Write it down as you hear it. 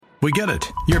We get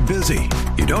it. You're busy.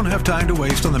 You don't have time to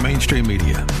waste on the mainstream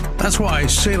media. That's why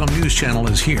Salem News Channel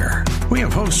is here. We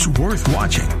have hosts worth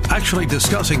watching, actually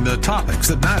discussing the topics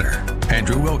that matter.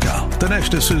 Andrew Wilkow,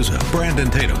 Dinesh D'Souza, Brandon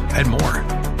Tatum, and more.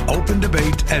 Open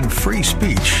debate and free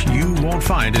speech you won't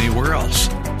find anywhere else.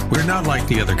 We're not like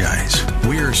the other guys.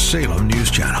 We're Salem News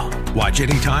Channel. Watch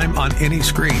anytime on any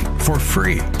screen for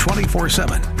free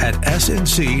 24/7 at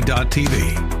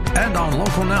snc.tv and on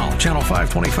Local Now, Channel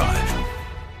 525.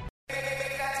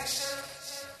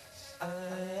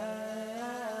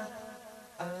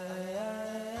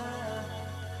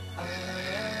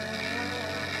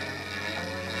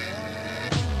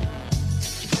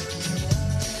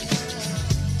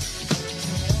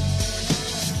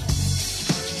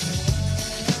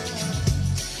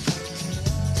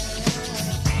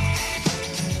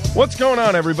 What's going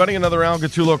on, everybody? Another Al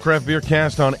Gattullo Craft Beer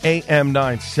Cast on AM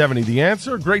 970. The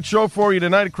Answer. Great show for you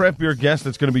tonight. A craft beer guest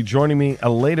that's going to be joining me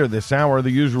later this hour. The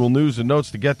usual news and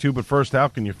notes to get to, but first, how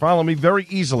can you follow me? Very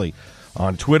easily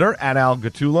on Twitter at Al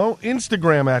Gattullo,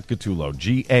 Instagram at Gattullo,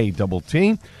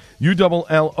 G-A-T-T,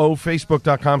 U-L-L-O,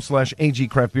 Facebook.com/AG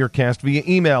Craft Beer Cast, via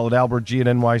email at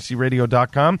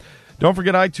albertg@nycradio.com. Don't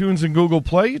forget iTunes and Google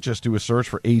Play. Just do a search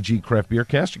for AG Craft Beer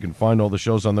Cast. You can find all the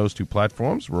shows on those two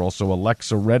platforms. We're also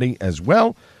Alexa ready as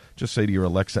well. Just say to your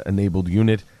Alexa-enabled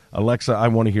unit, Alexa, I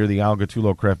want to hear the Al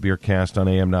Gattullo Craft Beer Cast on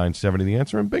AM 970. The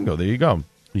Answer, and bingo, there you go.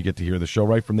 You get to hear the show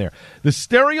right from there. The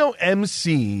Stereo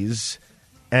MCs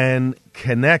and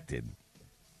Connected.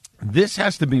 This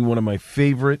has to be one of my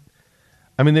favorite.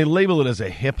 I mean, they label it as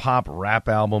a hip-hop rap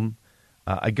album.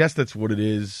 I guess that's what it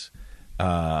is.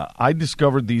 I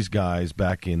discovered these guys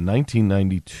back in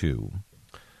 1992,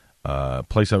 a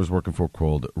place I was working for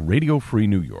called Radio Free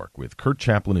New York with Kurt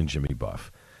Chaplin and Jimmy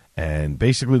Buff. And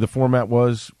basically the format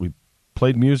was we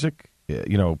played music,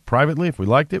 privately. If we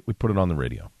liked it, we put it on the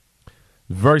radio.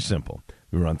 Very simple.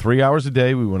 We were on 3 hours a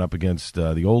day. We went up against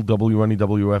the old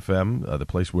WNEW-FM, the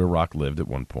place where Rock lived at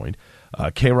one point,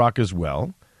 K-Rock as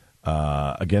well,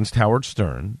 against Howard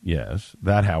Stern. Yes,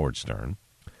 that Howard Stern.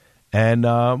 And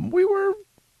we were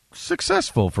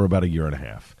successful for about a year and a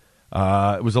half.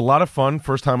 It was a lot of fun.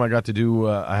 First time I got to do,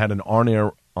 I had an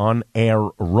on-air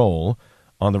role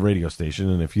on the radio station.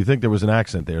 And if you think there was an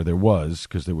accent there, there was,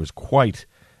 because there was quite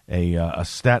a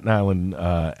Staten Island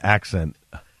accent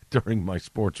during my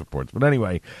sports reports. But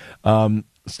anyway,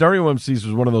 Stereo MCs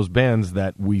was one of those bands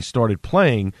that we started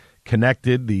playing,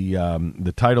 Connected,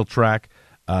 the title track.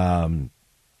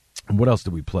 What else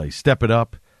did we play? Step It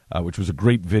Up, which was a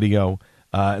great video,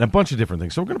 and a bunch of different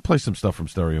things. So we're going to play some stuff from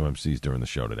Stereo MCs during the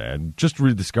show today. I just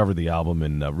rediscovered the album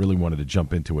and really wanted to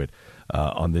jump into it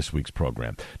on this week's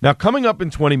program. Now, coming up in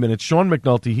 20 minutes, Sean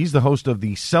McNulty, he's the host of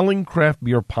the Selling Craft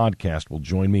Beer podcast, will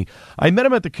join me. I met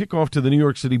him at the kickoff to the New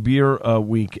York City Beer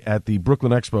Week at the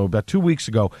Brooklyn Expo about 2 weeks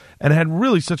ago, and had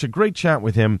really such a great chat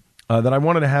with him that I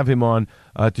wanted to have him on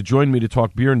to join me to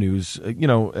talk beer news,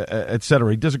 et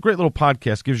cetera. He does a great little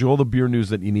podcast, gives you all the beer news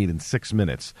that you need in 6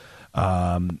 minutes.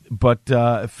 But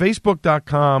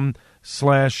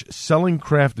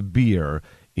Facebook.com/sellingcraftbeer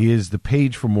is the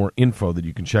page for more info that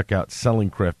you can check out. Selling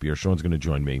Craft Beer. Sean's going to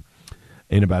join me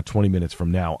in about 20 minutes from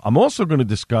now. I'm also going to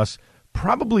discuss,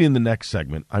 probably in the next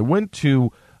segment, I went to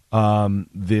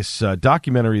this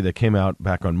documentary that came out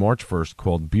back on March 1st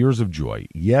called Beers of Joy.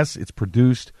 Yes, it's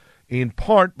produced in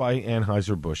part by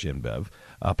Anheuser-Busch InBev,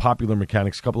 Popular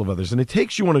Mechanics, a couple of others, and it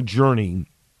takes you on a journey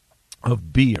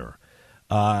of beer.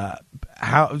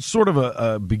 How sort of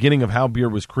a beginning of how beer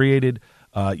was created.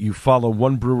 You follow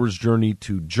one brewer's journey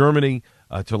to Germany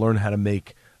to learn how to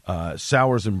make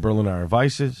sours and Berliner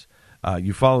Weisses.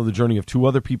 You follow the journey of two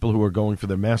other people who are going for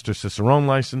their Master Cicerone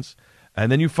license.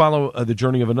 And then you follow the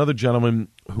journey of another gentleman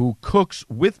who cooks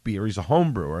with beer. He's a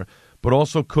home brewer, but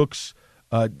also cooks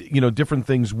different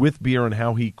things with beer, and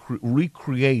how he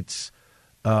recreates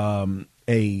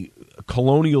a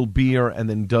colonial beer and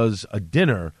then does a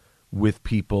dinner with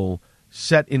people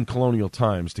set in colonial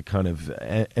times to kind of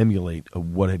emulate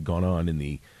what had gone on in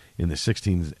the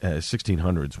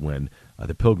 1600s when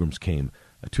the Pilgrims came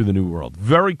to the New World.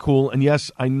 Very cool. And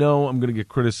yes, I know I'm going to get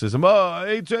criticism. Oh,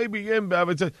 it's AB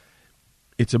InBev.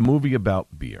 It's a movie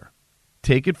about beer.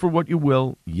 Take it for what you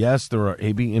will. Yes, there are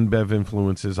AB InBev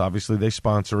influences. Obviously, they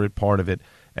sponsor it, part of it.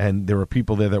 And there are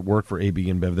people there that work for AB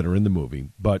InBev that are in the movie.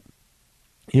 But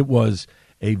it was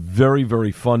a very,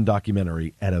 very fun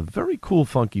documentary at a very cool,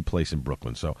 funky place in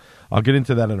Brooklyn. So I'll get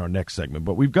into that in our next segment.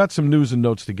 But we've got some news and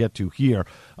notes to get to here.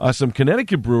 Some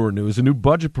Connecticut brewer news, a new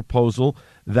budget proposal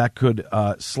that could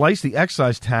slice the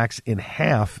excise tax in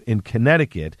half in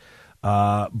Connecticut.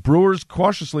 Brewers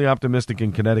cautiously optimistic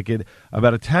in Connecticut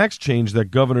about a tax change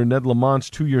that Governor Ned Lamont's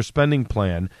 2-year spending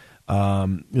plan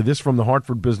This from the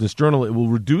Hartford Business Journal. It will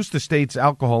reduce the state's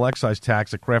alcohol excise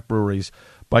tax at craft breweries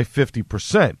by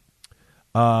 50%.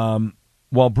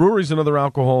 While breweries and other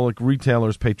alcoholic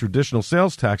retailers pay traditional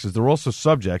sales taxes, they're also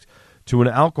subject to an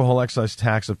alcohol excise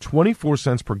tax of 24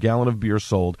 cents per gallon of beer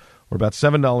sold, or about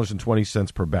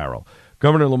 $7.20 per barrel.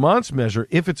 Governor Lamont's measure,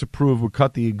 if it's approved, would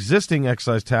cut the existing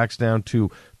excise tax down to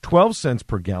 12 cents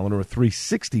per gallon, or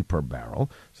 $3.60 per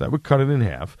barrel. So that would cut it in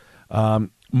half.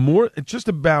 Just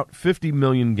about 50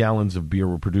 million gallons of beer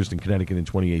were produced in Connecticut in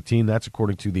 2018. That's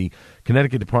according to the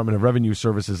Connecticut Department of Revenue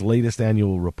Service's latest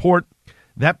annual report.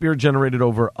 That beer generated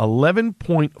over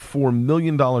 $11.4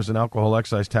 million in alcohol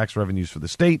excise tax revenues for the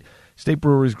state. State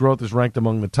breweries' growth is ranked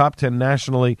among the top 10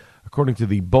 nationally, according to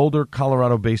the Boulder,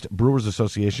 Colorado-based Brewers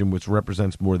Association, which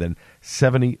represents more than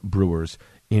 70 brewers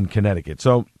in Connecticut.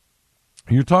 So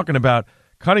you're talking about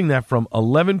cutting that from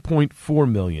 $11.4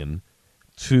 million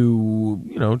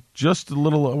to, just a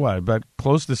little, about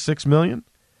close to $6 million?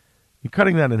 You're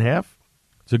cutting that in half?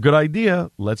 It's a good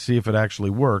idea. Let's see if it actually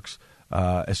works.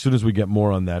 As soon as we get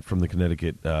more on that from the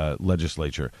Connecticut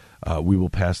legislature, we will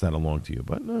pass that along to you.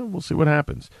 But we'll see what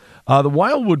happens. The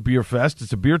Wildwood Beer Fest,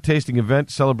 it's a beer tasting event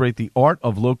to celebrate the art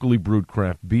of locally brewed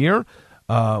craft beer,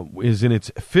 is in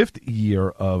its 5th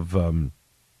year of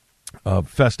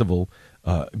festival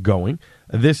going.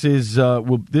 This is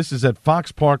at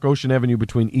Fox Park, Ocean Avenue,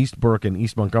 between East Burke and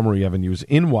East Montgomery Avenues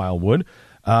in Wildwood.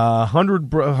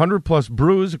 100 plus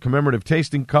brews, a commemorative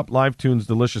tasting cup, live tunes,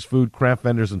 delicious food, craft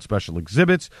vendors, and special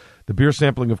exhibits. The beer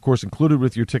sampling, of course, included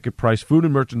with your ticket price. Food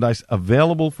and merchandise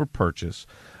available for purchase.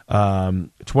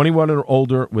 21 or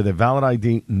older with a valid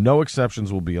ID. No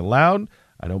exceptions will be allowed.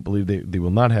 I don't believe they will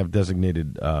not have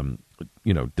designated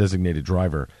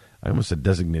driver. I almost said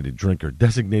designated drinker.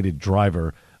 Designated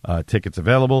driver tickets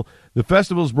available. The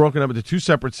festival is broken up into 2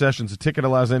 separate sessions. A ticket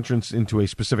allows entrance into a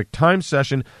specific time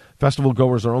session. Festival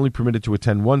goers are only permitted to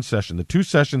attend one session. The 2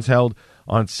 sessions held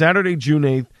on Saturday, June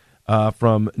 8th,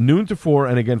 from noon to 4,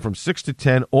 and again from 6 to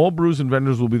 10. All brews and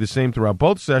vendors will be the same throughout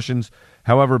both sessions.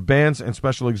 However, bands and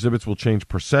special exhibits will change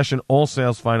per session. All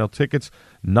sales final tickets,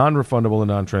 non-refundable and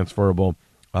non-transferable.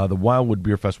 The Wildwood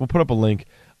Beer Fest. We'll put up a link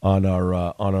on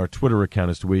our Twitter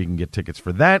account as to where you can get tickets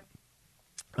for that.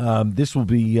 This will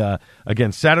be,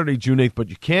 again, Saturday, June 8th, but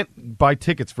you can't buy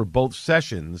tickets for both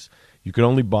sessions. You can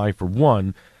only buy for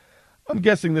one. I'm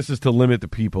guessing this is to limit the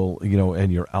people,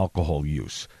 and your alcohol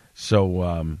use.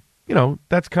 So,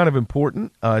 that's kind of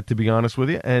important, to be honest with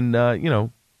you. And,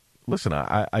 listen,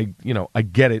 I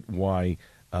get it why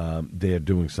they are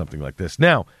doing something like this.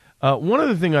 Now, one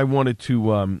other thing I wanted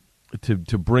to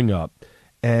bring up,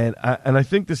 and I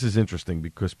think this is interesting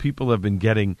because people have been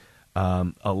getting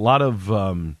a lot of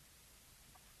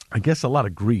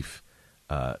grief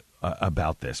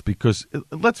about this because,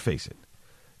 let's face it,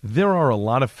 there are a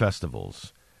lot of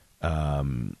festivals.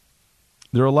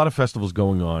 There are a lot of festivals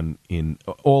going on in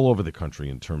all over the country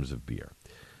in terms of beer.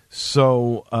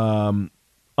 So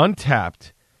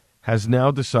Untapped has now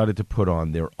decided to put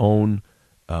on their own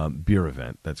beer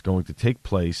event that's going to take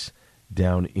place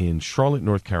down in Charlotte,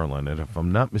 North Carolina. And if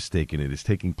I'm not mistaken, it is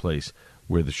taking place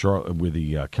where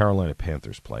the Carolina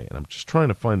Panthers play. And I'm just trying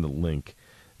to find the link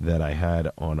that I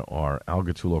had on our Al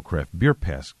Gattullo Craft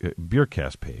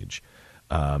Beercast page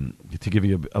to give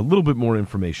you a little bit more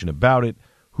information about it,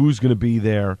 who's going to be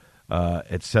there,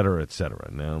 et cetera, et cetera.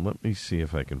 Now, let me see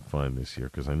if I can find this here,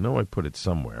 because I know I put it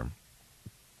somewhere.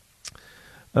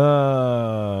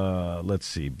 Let's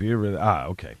see.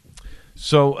 Okay.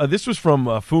 So this was from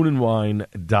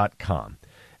foodandwine.com.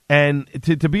 And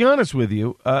to be honest with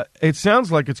you, it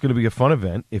sounds like it's going to be a fun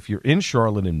event. If you're in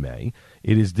Charlotte in May,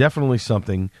 it is definitely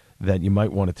something that you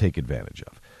might want to take advantage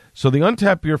of. So the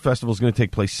Untapped Beer Festival is going to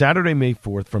take place Saturday, May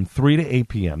 4th from 3 to 8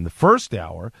 p.m. The first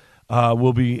hour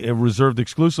will be reserved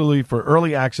exclusively for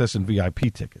early access and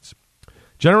VIP tickets.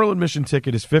 General admission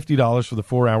ticket is $50 for the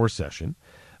 4-hour session.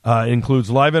 It includes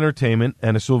live entertainment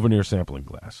and a souvenir sampling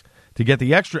glass. To get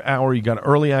the extra hour, you got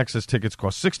early access tickets,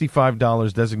 cost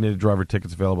 $65. Designated driver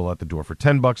tickets available at the door for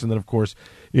 $10. And then, of course,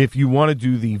 if you want to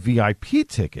do the VIP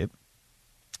ticket,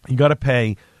 you got to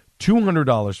pay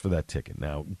 $200 for that ticket.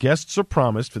 Now, guests are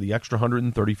promised for the extra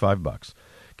 $135.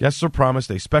 Guests are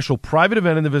promised a special private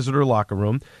event in the visitor locker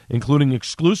room, including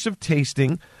exclusive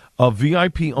tasting of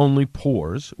VIP-only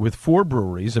pours with 4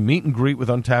 breweries, a meet and greet with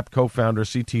Untapped co-founder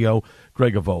CTO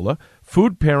Greg Avola,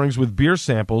 food pairings with beer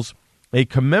samples, a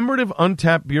commemorative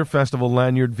Untapped Beer Festival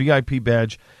lanyard, VIP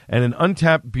badge, and an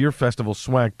Untapped Beer Festival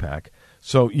swag pack.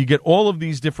 So you get all of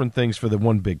these different things for the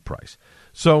one big price.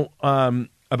 So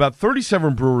about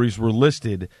 37 breweries were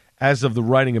listed as of the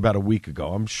writing about a week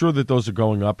ago. I'm sure that those are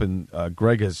going up, and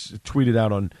Greg has tweeted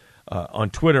out on on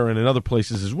Twitter and in other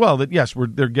places as well that, yes,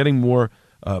 they're getting more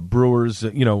brewers,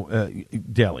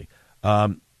 daily.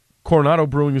 Coronado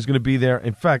Brewing is going to be there.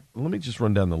 In fact, let me just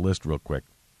run down the list real quick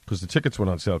because the tickets went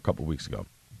on sale a couple weeks ago.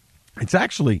 It's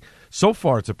actually, so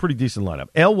far, it's a pretty decent lineup.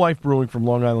 Alewife Brewing from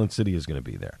Long Island City is going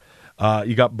to be there.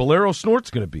 You got Bolero Snort's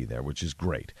going to be there, which is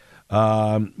great.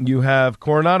 You have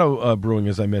Coronado Brewing,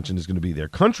 as I mentioned, is going to be there.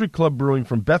 Country Club Brewing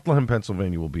from Bethlehem,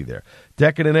 Pennsylvania will be there.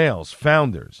 Decadent Ales,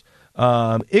 Founders.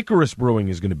 Icarus Brewing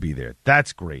is going to be there.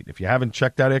 That's great. If you haven't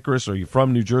checked out Icarus or you're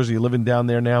from New Jersey, you're living down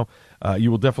there now,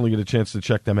 you will definitely get a chance to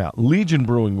check them out. Legion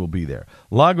Brewing will be there.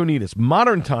 Lagunitas.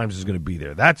 Modern Times is going to be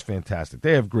there. That's fantastic.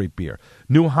 They have great beer.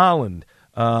 New Holland.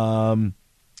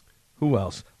 Who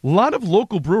else? A lot of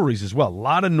local breweries as well. A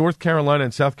lot of North Carolina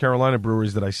and South Carolina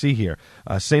breweries that I see here.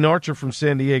 St. Archer from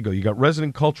San Diego. You got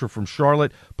Resident Culture from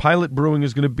Charlotte. Pilot Brewing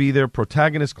is going to be there.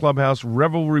 Protagonist Clubhouse.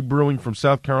 Revelry Brewing from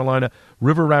South Carolina.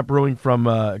 River Rat Brewing from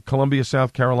Columbia,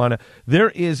 South Carolina.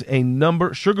 There is a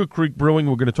number. Sugar Creek Brewing.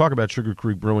 We're going to talk about Sugar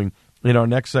Creek Brewing in our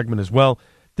next segment as well.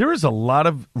 There is a lot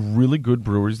of really good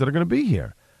breweries that are going to be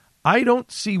here. I don't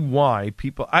see why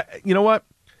people... you know what?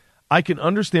 I can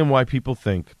understand why people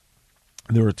think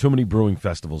there are too many brewing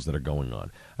festivals that are going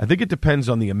on. I think it depends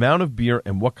on the amount of beer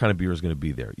and what kind of beer is going to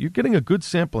be there. You're getting a good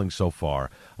sampling so far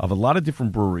of a lot of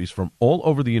different breweries from all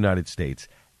over the United States,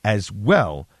 as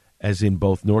well as in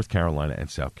both North Carolina and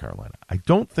South Carolina. I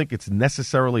don't think it's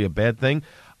necessarily a bad thing.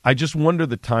 I just wonder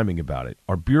the timing about it.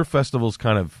 Are beer festivals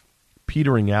kind of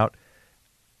petering out?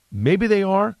 Maybe they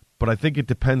are, but I think it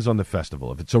depends on the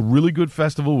festival. If it's a really good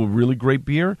festival with really great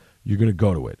beer, you're going to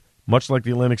go to it. Much like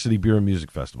the Atlantic City Beer and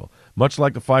Music Festival. Much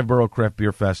like the Five Borough Craft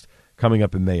Beer Fest coming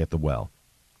up in May at the Well.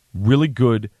 Really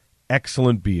good,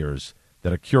 excellent beers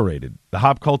that are curated. The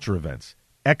Hop Culture events.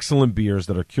 Excellent beers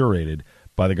that are curated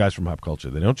by the guys from Hop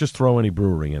Culture. They don't just throw any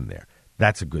brewery in there.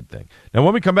 That's a good thing. Now,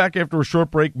 when we come back after a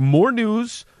short break, more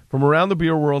news from around the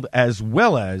beer world, as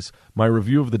well as my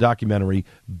review of the documentary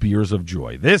Beers of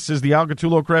Joy. This is the Al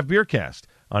Gattullo Craft Beer Cast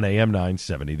on AM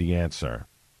 970 The Answer.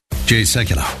 Jay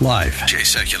Sekulow, live. Jay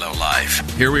Sekulow,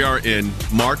 live. Here we are in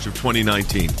March of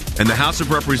 2019, and the House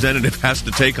of Representatives has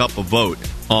to take up a vote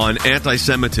on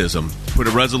anti-Semitism, put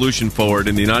a resolution forward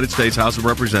in the United States House of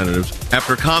Representatives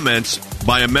after comments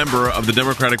by a member of the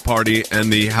Democratic Party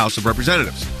and the House of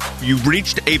Representatives. You've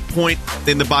reached a point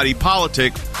in the body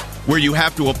politic where you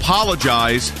have to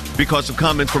apologize because of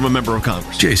comments from a member of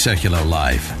Congress. Jay Sekulow,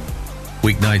 live.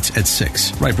 Weeknights at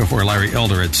 6, right before Larry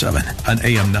Elder at 7 on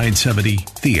AM 970,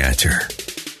 The Answer.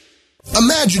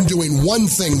 Imagine doing one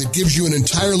thing that gives you an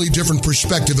entirely different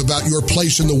perspective about your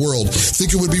place in the world.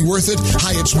 Think it would be worth it?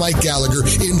 Hi, it's Mike Gallagher,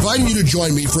 inviting you to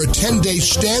join me for a 10-day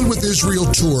Stand With Israel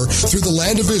tour through the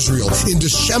land of Israel in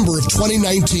December of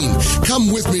 2019.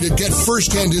 Come with me to get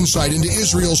firsthand insight into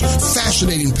Israel's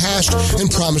fascinating past and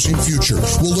promising future.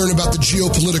 We'll learn about the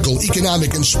geopolitical,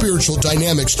 economic, and spiritual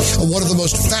dynamics of one of the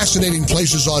most fascinating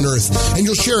places on earth. And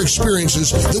you'll share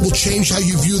experiences that will change how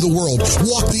you view the world.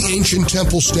 Walk the ancient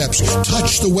temple steps.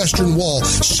 Touch the Western Wall,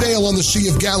 sail on the Sea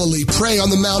of Galilee, pray on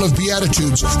the Mount of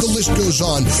Beatitudes. The list goes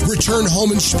on. Return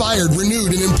home inspired, renewed,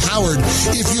 and empowered.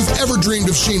 If you've ever dreamed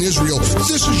of seeing Israel,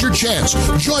 this is your chance.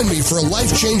 Join me for a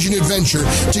life-changing adventure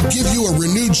to give you a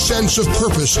renewed sense of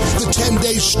purpose. The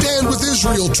 10-day Stand With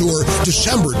Israel Tour,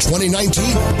 December 2019.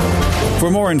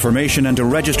 For more information and to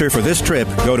register for this trip,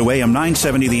 go to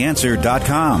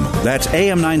am970theanswer.com. That's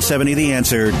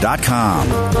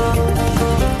am970theanswer.com.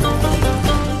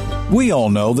 We all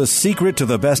know the secret to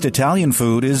the best Italian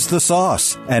food is the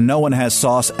sauce, and no one has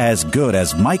sauce as good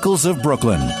as Michael's of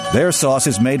Brooklyn. Their sauce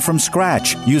is made from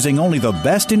scratch, using only the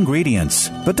best ingredients.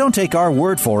 But don't take our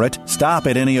word for it. Stop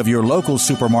at any of your local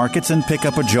supermarkets and pick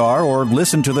up a jar, or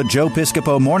listen to the Joe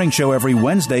Piscopo Morning Show every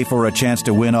Wednesday for a chance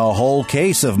to win a whole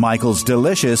case of Michael's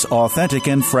delicious, authentic,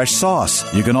 and fresh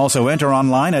sauce. You can also enter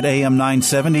online at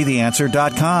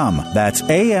am970theanswer.com. That's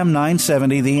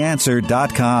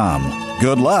am970theanswer.com.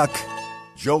 Good luck.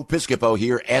 Joe Piscopo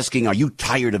here, asking, are you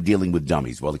tired of dealing with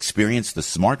dummies? Well, experience the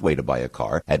smart way to buy a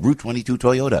car at Route 22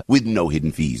 Toyota with no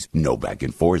hidden fees, no back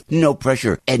and forth, no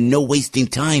pressure, and no wasting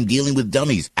time dealing with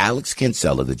dummies. Alex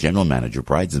Kinsella, the general manager,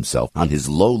 prides himself on his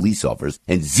low lease offers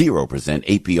and 0%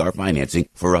 APR financing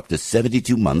for up to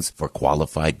 72 months for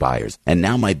qualified buyers. And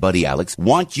now my buddy Alex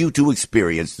wants you to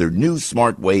experience their new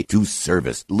smart way to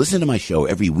service. Listen to my show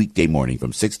every weekday morning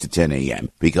from 6 to 10 a.m.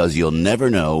 because you'll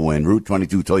never know when Route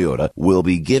 22 Toyota will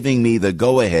be giving me the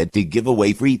go-ahead to give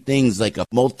away free things like a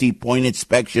multi-point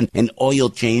inspection and oil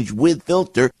change with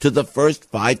filter to the first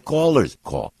 5 callers.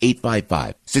 Call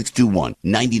 855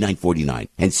 555-621-9949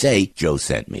 and say Joe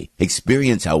sent me.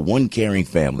 Experience how one caring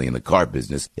family in the car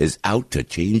business is out to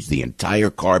change the entire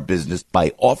car business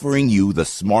by offering you the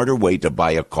smarter way to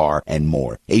buy a car and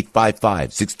more.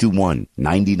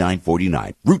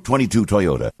 855-621-9949. Route 22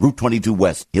 Toyota, Route 22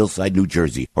 West, Hillside, New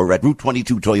Jersey, or at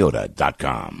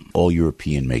Route22Toyota.com. All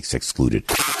European makes excluded.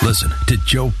 Listen to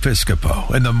Joe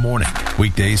Piscopo in the morning,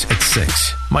 weekdays at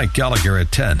 6. Mike Gallagher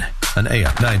at 10 on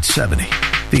AM 970.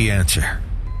 The Answer.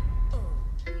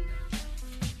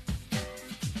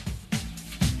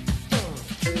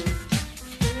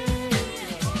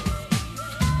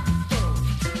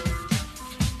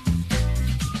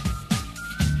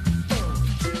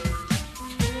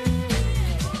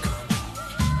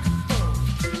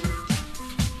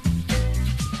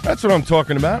 That's what I'm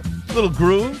talking about. A little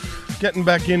groove. Getting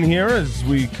back in here as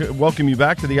we welcome you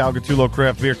back to the Al Gattullo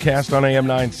Craft Beer Cast on AM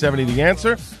 970 The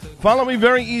Answer. Follow me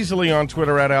very easily on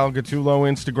Twitter at Al Gattullo,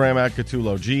 Instagram at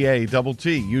Gattullo,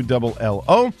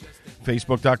 GATTULLO,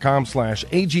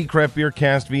 Facebook.com/AG Craft Beer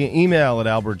Cast, via email at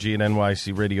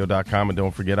albertg@nycradio.com, and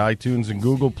don't forget iTunes and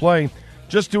Google Play.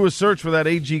 Just do a search for that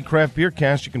AG Craft Beer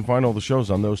Cast. You can find all the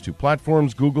shows on those two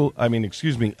platforms.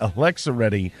 Alexa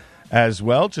ready as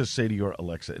well. Just say to your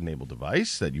Alexa-enabled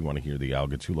device that you want to hear the Al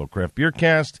Gattullo Craft Beer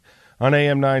Cast on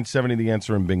AM 970 The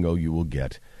Answer, and bingo, you will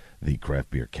get the Craft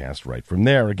Beer Cast right from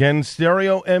there. Again,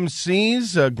 Stereo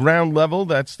MCs, Ground Level.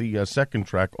 That's the second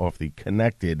track off the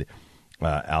Connected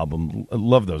album. I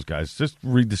love those guys. Just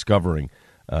rediscovering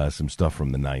some stuff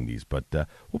from the 90s. But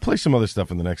we'll play some other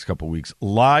stuff in the next couple weeks.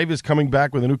 Live is coming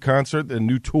back with a new concert, a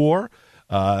new tour.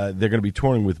 They're going to be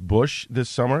touring with Bush this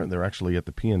summer. They're actually at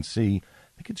the PNC.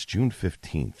 I think it's June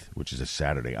 15th, which is a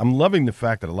Saturday. I'm loving the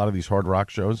fact that a lot of these hard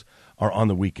rock shows are on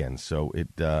the weekends, so it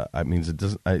means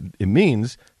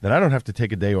that I don't have to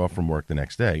take a day off from work the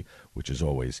next day, which is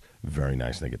always very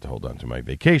nice, and I get to hold on to my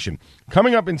vacation.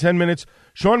 Coming up in 10 minutes,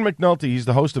 Sean McNulty. He's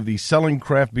the host of the Selling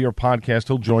Craft Beer podcast.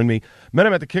 He'll join me. Met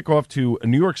him at the kickoff to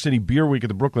New York City Beer Week at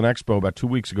the Brooklyn Expo about 2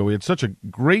 weeks ago. We had such a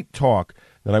great talk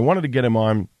that I wanted to get him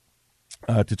on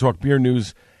to talk beer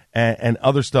news and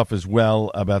other stuff as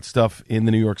well, about stuff in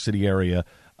the New York City area,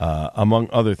 among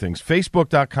other things.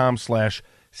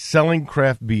 Facebook.com/Selling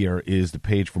Craft Beer is the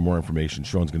page for more information.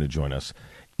 Sean's going to join us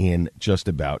in just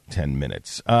about 10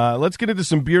 minutes. Let's get into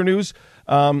some beer news.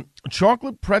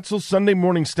 Chocolate Pretzel Sunday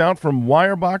Morning Stout from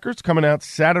Weyerbacher's coming out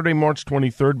Saturday, March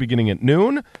 23rd, beginning at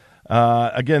noon.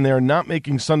 Again, they're not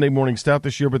making Sunday Morning Stout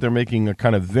this year, but they're making a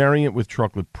kind of variant with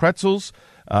chocolate pretzels.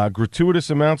 Gratuitous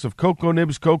amounts of cocoa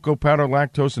nibs, cocoa powder,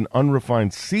 lactose, and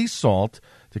unrefined sea salt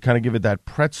to kind of give it that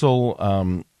pretzel,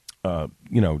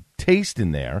 taste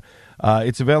in there.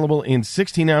 It's available in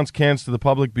 16-ounce cans to the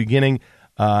public beginning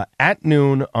at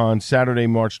noon on Saturday,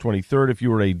 March 23rd. If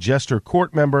you are a Jester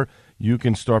Court member, you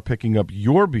can start picking up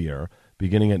your beer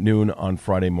beginning at noon on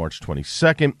Friday, March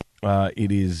 22nd.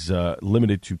 It is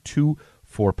limited to 2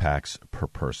 4-packs per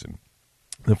person.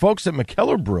 The folks at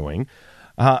McKellar Brewing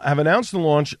have announced the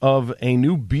launch of a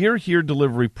new Beer Here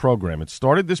delivery program. It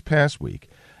started this past week.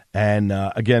 And,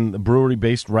 again, the brewery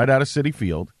based right out of Citi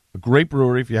Field. A great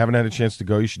brewery. If you haven't had a chance to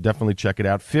go, you should definitely check it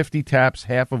out. 50 taps,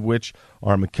 half of which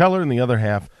are McKellar, and the other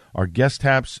half are guest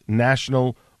taps,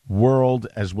 National, World,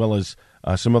 as well as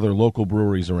some other local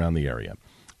breweries around the area.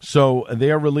 So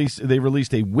they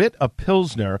released a Wit, a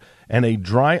Pilsner, and a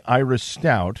Dry Irish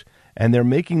Stout, and they're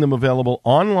making them available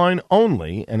online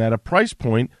only and at a price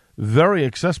point very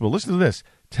accessible. Listen to this,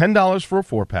 $10 for a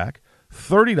 4-pack,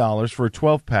 $30 for a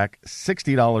 12-pack,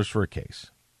 $60 for a case.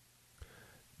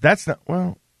 That's not,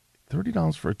 well,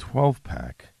 $30 for a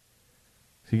 12-pack.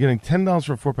 So you're getting $10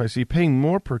 for a 4-pack, so you're paying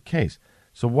more per case.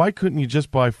 So why couldn't you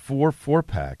just buy 4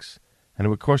 4-packs and it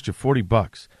would cost you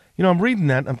 $40? You know, I'm reading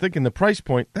that, I'm thinking the price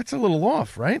point, that's a little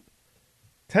off, right?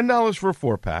 $10 for a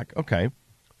 4-pack, okay.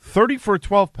 $30 for a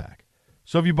 12-pack.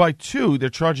 So if you buy 2, they're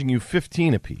charging you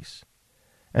 $15 a piece.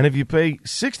 And if you pay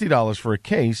 $60 for a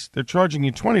case, they're charging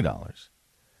you $20.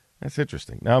 That's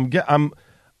interesting. Now, I'm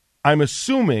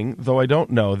assuming, though I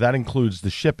don't know, that includes the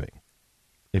shipping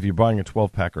if you're buying a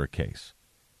 12-pack or a case.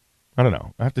 I don't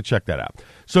know. I have to check that out.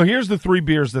 So here's the 3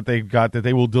 beers that they've got that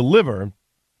they will deliver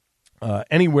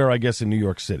anywhere, I guess, in New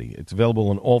York City. It's available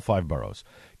in all 5 boroughs.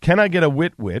 Can I Get a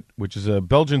Wit, which is a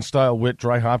Belgian-style wit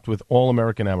dry hopped with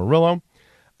all-American Amarillo.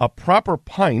 A Proper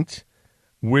Pint,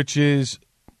 which is,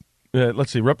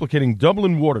 replicating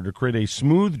Dublin water to create a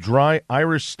smooth, dry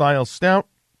Irish-style stout.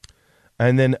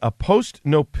 And then a Post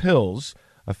No Pills,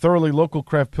 a thoroughly local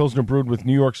craft Pilsner brewed with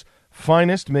New York's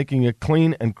finest, making it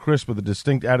clean and crisp with a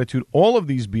distinct attitude. All of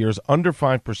these beers under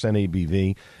 5%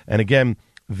 ABV. And again,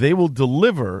 they will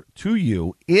deliver to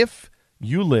you if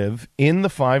you live in the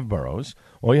 5 boroughs,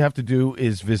 all you have to do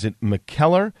is visit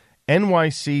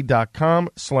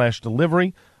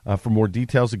McKellarNYC.com/delivery for more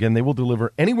details. Again, they will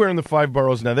deliver anywhere in the 5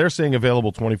 boroughs. Now, they're saying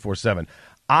available 24/7.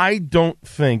 I don't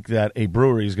think that a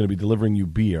brewery is going to be delivering you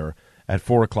beer at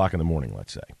 4 o'clock in the morning,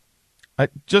 let's say.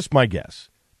 Just my guess.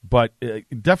 But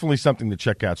definitely something to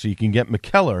check out. So you can get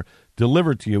McKellar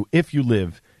delivered to you if you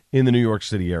live in the New York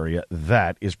City area.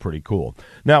 That is pretty cool.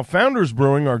 Now, Founders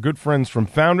Brewing, our good friends from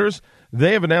Founders,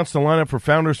 they have announced a lineup for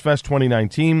Founders Fest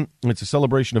 2019. It's a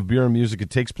celebration of beer and music. It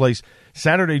takes place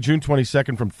Saturday, June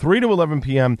 22nd from 3 to 11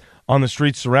 p.m. on the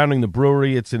streets surrounding the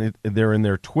brewery. They're in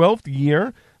their 12th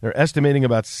year. They're estimating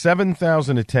about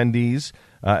 7,000 attendees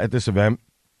at this event.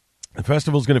 The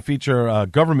festival is going to feature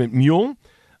Government Mule.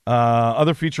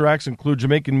 Other feature acts include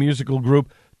Jamaican musical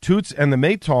group Toots and the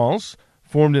Maytals,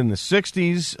 formed in the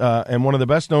 60s, and one of the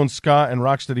best-known ska and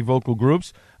rocksteady vocal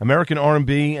groups, American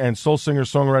R&B and soul singer,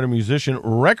 songwriter, musician,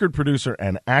 record producer,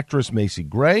 and actress Macy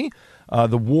Gray,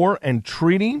 The War and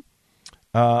Treaty,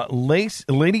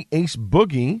 Lady Ace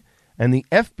Boogie, and the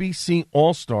FBC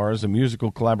All-Stars, a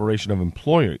musical collaboration of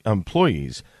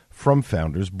employees from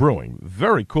Founders Brewing.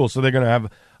 Very cool. So they're going to have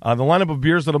the lineup of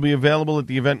beers that will be available at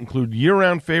the event include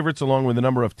year-round favorites along with a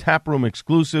number of taproom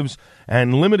exclusives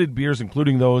and limited beers,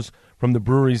 including those from the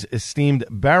brewery's esteemed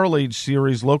barrel-aged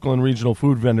series. Local and regional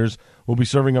food vendors will be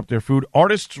serving up their food.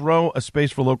 Artists Row, a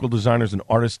space for local designers and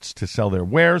artists to sell their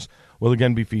wares, will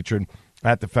again be featured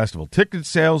at the festival. Ticket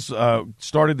sales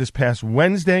started this past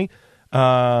Wednesday.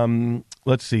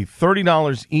 Let's see,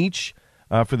 $30 each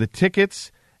for the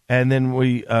tickets. And then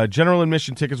general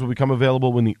admission tickets will become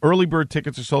available when the early bird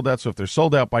tickets are sold out. So if they're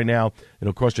sold out by now,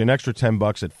 it'll cost you an extra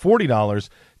 $10 at $40.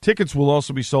 Tickets will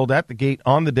also be sold at the gate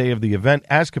on the day of the event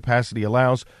as capacity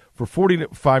allows for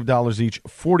 $45 each,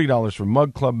 $40 for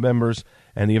Mug Club members.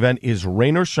 And the event is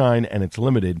rain or shine, and it's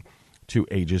limited to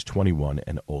ages 21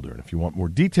 and older. And if you want more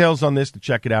details on this to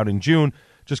check it out in June,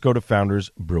 just go to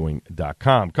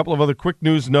foundersbrewing.com. A couple of other quick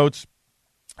news notes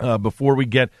before we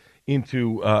get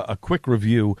into a quick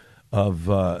review of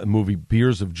a movie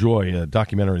Beers of Joy, a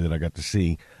documentary that I got to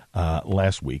see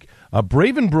last week.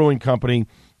 Braven Brewing Company,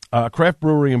 craft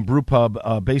brewery and brew pub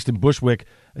based in Bushwick,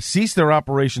 ceased their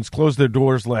operations, closed their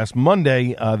doors last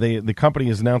Monday. The company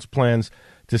has announced plans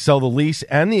to sell the lease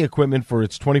and the equipment for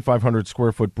its 2,500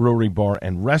 square foot brewery, bar,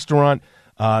 and restaurant.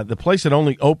 The place had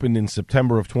only opened in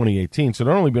September of 2018, so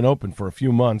they'd only been open for a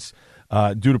few months.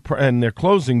 And they're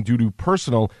closing due to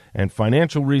personal and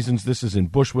financial reasons. This is in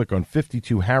Bushwick on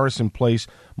 52 Harrison Place.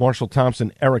 Marshall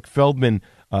Thompson, Eric Feldman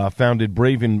founded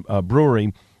Braven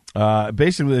Brewery.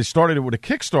 Basically, they started it with a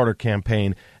Kickstarter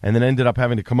campaign and then ended up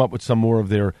having to come up with some more of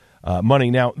their money.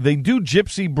 Now, they do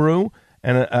Gypsy Brew,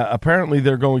 and apparently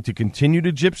they're going to continue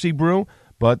to Gypsy Brew,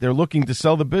 but they're looking to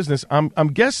sell the business. I'm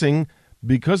guessing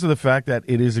because of the fact that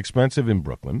it is expensive in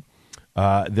Brooklyn.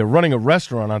 They're running a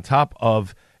restaurant on top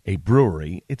of a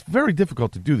brewery. It's very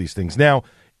difficult to do these things. Now,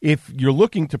 if you're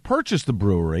looking to purchase the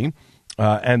brewery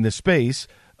and the space,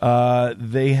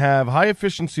 they have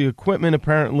high-efficiency equipment,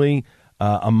 apparently,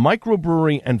 a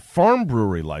microbrewery and farm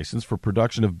brewery license for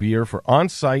production of beer for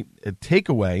on-site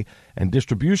takeaway and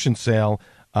distribution sale.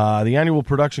 The annual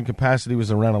production capacity was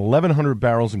around 1,100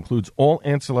 barrels, includes all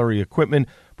ancillary equipment,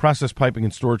 process piping,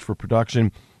 and storage for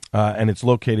production, and it's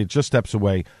located just steps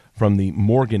away from the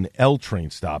Morgan L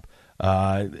train stop.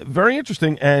 Very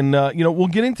interesting, and we'll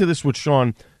get into this with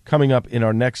Sean coming up in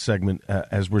our next segment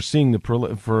as we're seeing the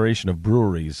proliferation of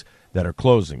breweries that are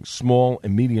closing, small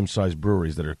and medium-sized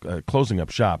breweries that are closing up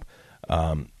shop.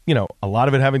 A lot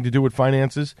of it having to do with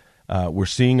finances. We're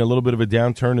seeing a little bit of a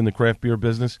downturn in the craft beer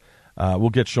business.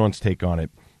 We'll get Sean's take on it,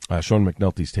 Sean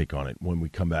McNulty's take on it when we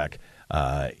come back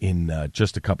in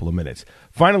just a couple of minutes.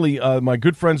 Finally, my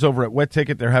good friends over at Wet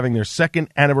Ticket, they're having their second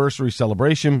anniversary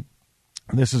celebration.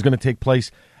 This is going to take place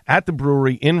at the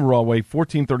brewery in Rahway,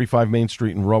 1435 Main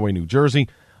Street in Rahway, New Jersey,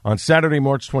 on Saturday,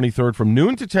 March 23rd from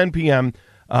noon to 10 p.m.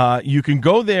 You can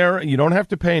go there. You don't have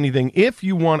to pay anything. If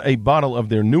you want a bottle of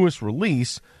their newest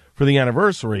release for the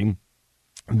anniversary,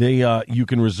 you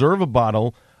can reserve a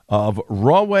bottle of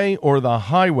Rahway or the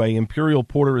Highway Imperial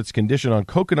Porter. It's conditioned on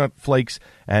coconut flakes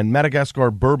and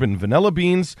Madagascar bourbon vanilla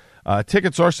beans.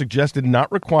 Tickets are suggested,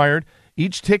 not required.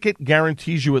 Each ticket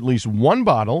guarantees you at least one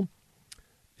bottle.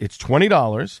 It's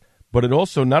 $20, but it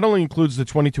also not only includes the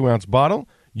 22-ounce bottle,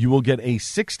 you will get a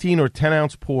 16 or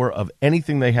 10-ounce pour of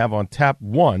anything they have on tap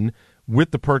one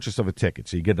with the purchase of a ticket.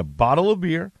 So you get a bottle of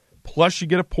beer, plus you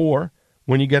get a pour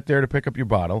when you get there to pick up your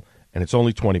bottle, and it's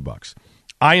only $20.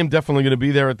 I am definitely going to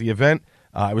be there at the event.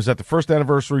 I was at the first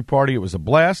anniversary party. It was a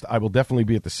blast. I will definitely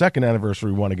be at the second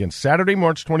anniversary one again Saturday,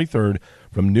 March 23rd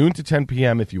from noon to 10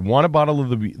 p.m. If you want a bottle of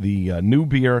the new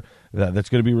beer that's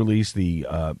going to be released, the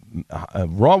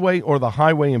Rawway or the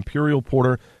Highway Imperial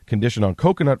Porter, conditioned on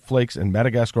coconut flakes and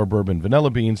Madagascar bourbon vanilla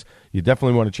beans, you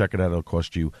definitely want to check it out. It'll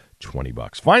cost you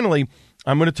 $20. Finally,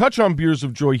 I'm going to touch on Beers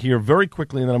of Joy here very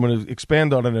quickly, and then I'm going to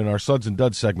expand on it in our Suds and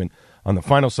Duds segment on the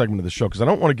final segment of the show because I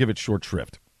don't want to give it short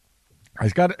shrift. I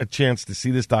got a chance to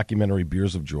see this documentary,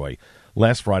 Beers of Joy,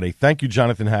 last Friday. Thank you,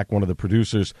 Jonathan Hack, one of the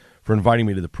producers, for inviting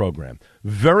me to the program.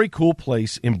 Very cool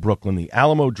place in Brooklyn, the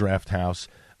Alamo Draft House.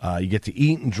 You get to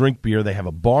eat and drink beer. They have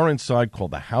a bar inside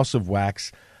called the House of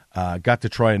Wax. Got to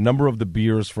try a number of the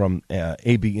beers from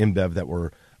AB InBev that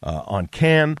were on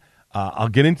can. I'll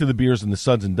get into the beers in the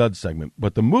Suds and Duds segment.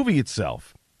 But the movie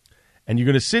itself, and you're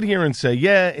going to sit here and say,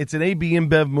 yeah, it's an AB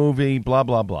InBev movie, blah,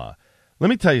 blah, blah. Let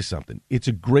me tell you something. It's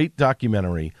a great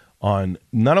documentary on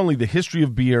not only the history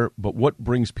of beer, but what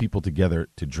brings people together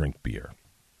to drink beer.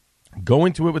 Go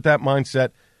into it with that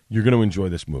mindset. You're going to enjoy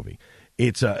this movie.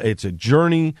 It's a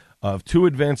journey of two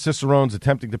advanced Cicerones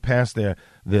attempting to pass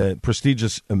the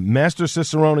prestigious Master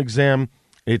Cicerone exam.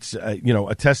 It's a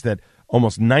test that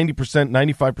almost 90%,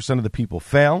 95% of the people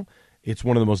fail. It's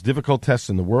one of the most difficult tests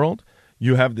in the world.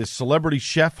 You have this celebrity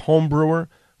chef, home brewer,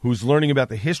 who's learning about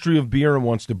the history of beer and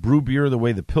wants to brew beer the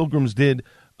way the Pilgrims did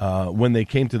when they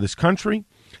came to this country.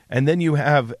 And then you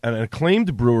have an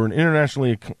acclaimed brewer, an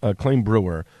internationally acclaimed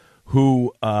brewer,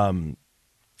 who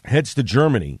heads to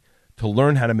Germany to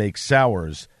learn how to make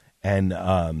sours and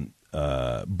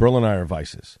Berliner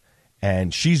Weisses.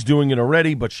 And she's doing it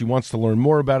already, but she wants to learn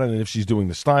more about it and if she's doing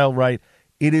the style right.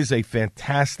 It is a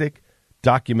fantastic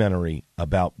documentary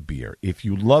about beer. If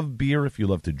you love beer, if you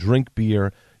love to drink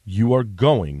beer, you are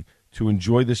going to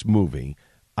enjoy this movie.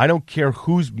 I don't care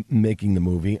who's making the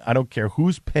movie. I don't care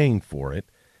who's paying for it.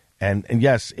 And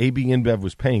yes, AB InBev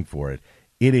was paying for it.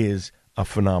 It is a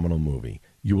phenomenal movie.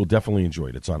 You will definitely enjoy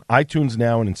it. It's on iTunes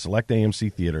now and in select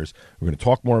AMC theaters. We're going to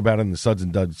talk more about it in the Suds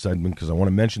and Duds segment because I want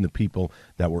to mention the people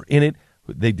that were in it.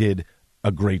 They did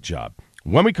a great job.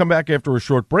 When we come back after a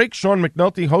short break, Sean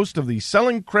McNulty, host of the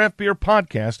Selling Craft Beer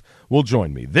podcast, will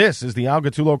join me. This is the Al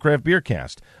Gattullo Craft Beer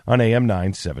Cast on AM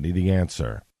 970 The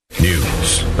Answer.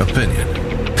 News, opinion,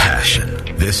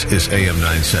 passion. This is AM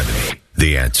 970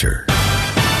 The Answer.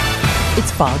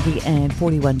 It's foggy and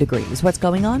 41 degrees. What's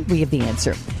going on? We have the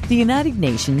answer. The United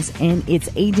Nations and its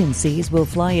agencies will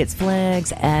fly its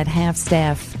flags at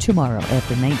half-staff tomorrow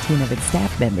after 19 of its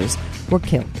staff members were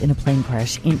killed in a plane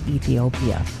crash in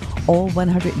Ethiopia. All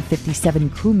 157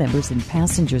 crew members and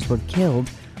passengers were killed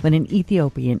when an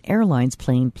Ethiopian Airlines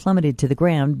plane plummeted to the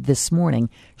ground this morning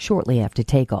shortly after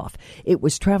takeoff. It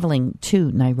was traveling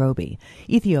to Nairobi.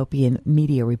 Ethiopian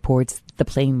media reports the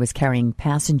plane was carrying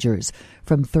passengers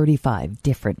from 35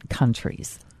 different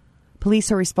countries.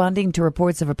 Police are responding to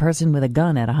reports of a person with a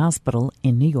gun at a hospital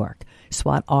in New York.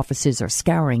 SWAT officers are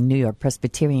scouring New York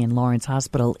Presbyterian Lawrence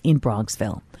Hospital in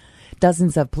Bronxville.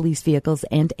 Dozens of police vehicles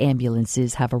and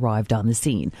ambulances have arrived on the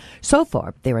scene. So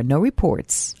far, there are no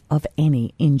reports of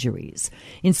any injuries.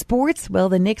 In sports, well,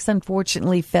 the Knicks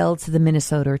unfortunately fell to the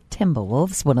Minnesota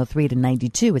Timberwolves.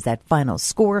 103-92 is that final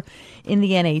score. In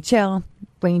the NHL,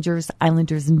 Rangers,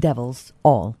 Islanders, and Devils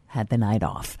all had the night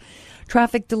off.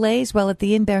 Traffic delays, well, at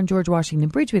the inbound George Washington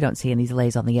Bridge, we don't see any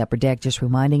delays on the upper deck. Just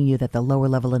reminding you that the lower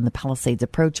level and the Palisades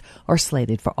approach are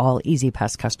slated for all Easy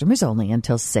Pass customers only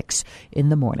until 6 in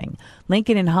the morning.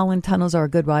 Lincoln and Holland tunnels are a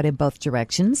good ride in both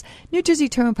directions. New Jersey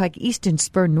Turnpike Eastern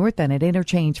Spur northbound at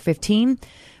Interchange 15.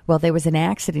 Well, there was an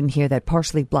accident here that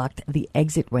partially blocked the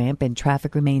exit ramp, and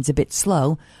traffic remains a bit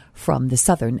slow from the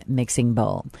southern mixing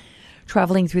bowl.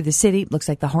 Traveling through the city, looks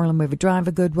like the Harlem River Drive,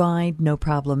 a good ride. No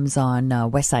problems on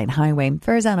West Side Highway.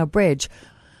 Verrazano Bridge,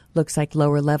 looks like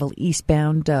lower level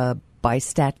eastbound by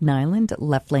Staten Island.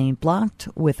 Left lane blocked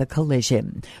with a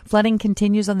collision. Flooding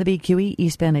continues on the BQE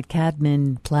eastbound at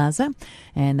Cadman Plaza.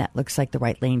 And that looks like the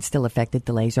right lane still affected.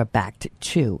 Delays are backed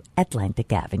to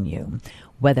Atlantic Avenue.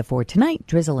 Weather for tonight,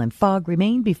 drizzle and fog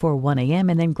remain before 1 a.m.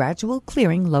 and then gradual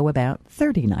clearing, low about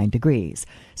 39 degrees.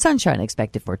 Sunshine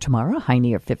expected for tomorrow, high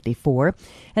near 54,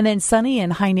 and then sunny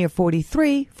and high near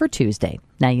 43 for Tuesday.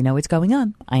 Now you know what's going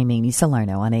on. I'm Amy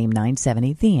Salerno on AM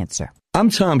 970, The Answer.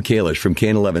 I'm Tom Kalish from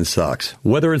Kane 11 Socks.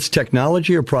 Whether it's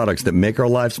technology or products that make our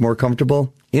lives more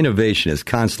comfortable, innovation is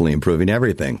constantly improving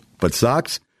everything. But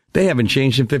socks, they haven't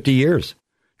changed in 50 years.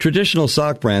 Traditional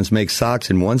sock brands make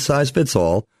socks in one size fits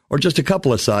all, or just a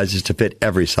couple of sizes to fit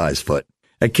every size foot.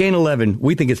 At Kane 11,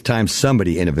 we think it's time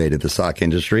somebody innovated the sock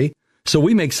industry, so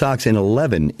we make socks in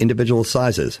 11 individual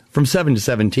sizes, from 7 to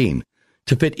 17,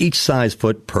 to fit each size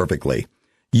foot perfectly.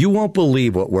 You won't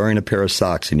believe what wearing a pair of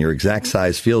socks in your exact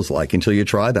size feels like until you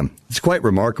try them. It's quite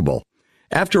remarkable.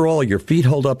 After all, your feet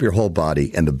hold up your whole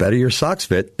body, and the better your socks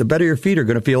fit, the better your feet are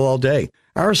going to feel all day.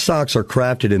 Our socks are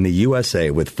crafted in the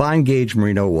USA with fine-gauge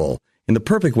merino wool in the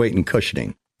perfect weight and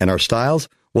cushioning. And our styles,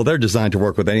 well, they're designed to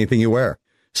work with anything you wear.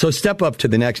 So step up to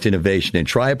the next innovation and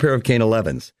try a pair of Kane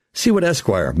 11s. See what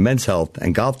Esquire, Men's Health,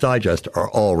 and Golf Digest are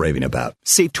all raving about.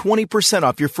 Save 20%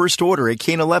 off your first order at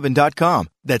Kane11.com.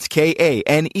 That's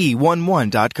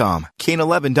Kane11.com.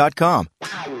 Kane11.com.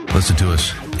 Listen to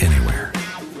us anywhere.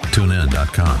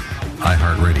 TuneIn.com.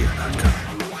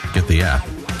 iHeartRadio.com. Get the app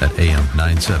at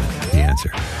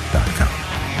AM970theanswer.com.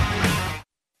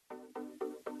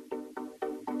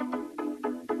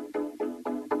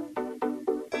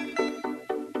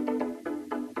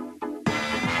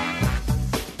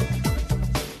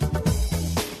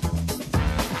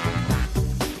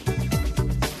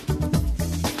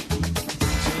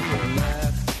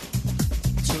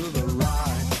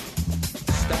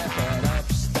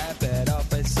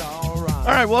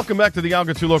 All right, welcome back to the Al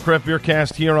Gattullo Craft Beer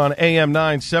Cast here on AM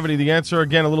 970. The Answer,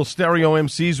 again, a little stereo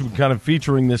MCs. We're kind of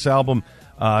featuring this album.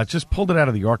 Just pulled it out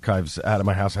of the archives out of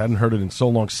my house. I hadn't heard it in so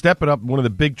long. Step It Up, one of the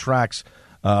big tracks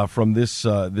from this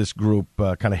group,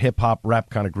 kind of hip-hop, rap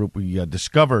kind of group we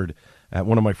discovered at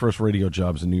one of my first radio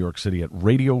jobs in New York City at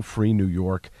Radio Free New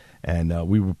York. And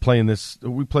we played this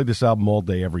album all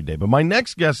day, every day. But my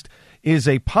next guest is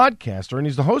a podcaster, and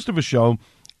he's the host of a show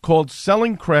called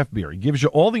Selling Craft Beer. He gives you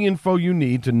all the info you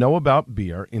need to know about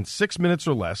beer in 6 minutes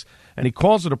or less, and he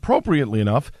calls it, appropriately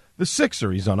enough, The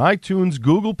Sixer. He's on iTunes,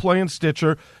 Google Play, and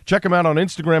Stitcher. Check him out on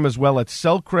Instagram as well at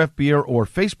Sell Craft Beer or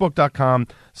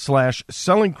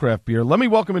Facebook.com/Selling Craft Beer. Let me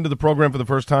welcome into the program for the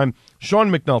first time Sean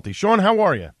McNulty. Sean, how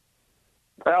are you?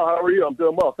 Al, how are you? I'm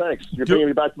doing well, thanks. You're bringing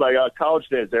me back to my college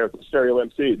days there at the Stereo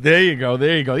MC. There you go.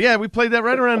 Yeah, we played that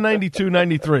right around 92,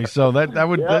 93. So that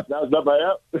would... Yeah, that was not my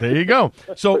app. There you go.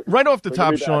 So right off the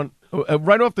top, Sean,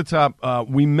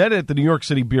 we met at the New York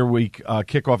City Beer Week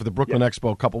kickoff at the Brooklyn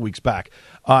Expo a couple weeks back.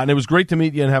 And it was great to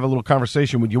meet you and have a little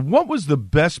conversation with you. What was the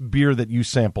best beer that you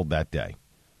sampled that day?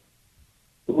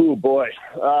 Oh, boy.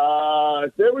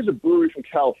 There was a brewery from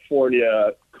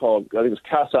California called, I think it was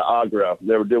Casa Agra.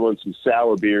 They were doing some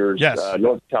sour beers,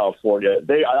 North California.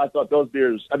 I thought those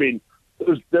beers, I mean,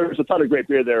 there was a ton of great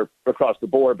beer there across the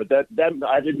board, but that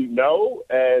I didn't know,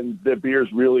 and the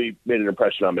beers really made an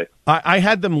impression on me. I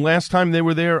had them last time they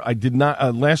were there. I did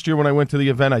not, last year when I went to the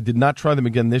event, I did not try them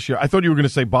again this year. I thought you were going to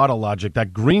say Bottle Logic.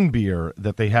 That green beer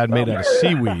that they had made out of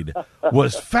seaweed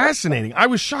was fascinating. I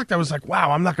was shocked. I was like,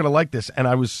 wow, I'm not going to like this. And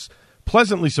I was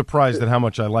pleasantly surprised at how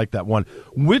much I liked that one.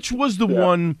 Which was the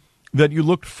one that you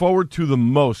looked forward to the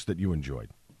most that you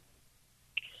enjoyed?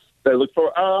 I look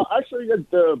for actually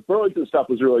the Burlington stuff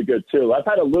was really good too. I've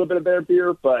had a little bit of their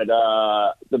beer, but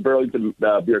the Burlington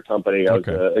Beer Company, I was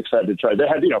excited to try. They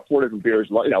had 4 different beers,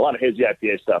 a lot of hazy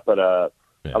IPA stuff, but I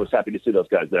was happy to see those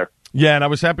guys there. Yeah, and I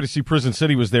was happy to see Prison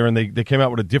City was there, and they came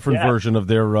out with a different version of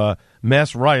their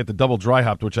Mass Riot, the double dry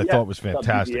hopped, which I thought was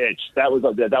fantastic. That was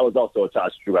also a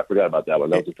Tosh True. I forgot about that one.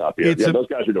 That was a top beer. Those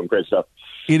guys are doing great stuff.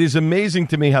 It is amazing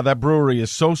to me how that brewery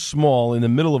is so small in the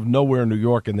middle of nowhere in New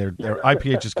York, and their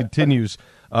IPA just continues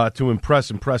to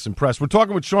impress. We're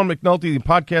talking with Sean McNulty, the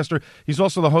podcaster. He's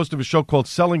also the host of a show called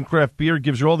Selling Craft Beer.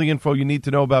 Gives you all the info you need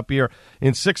to know about beer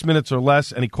in 6 minutes or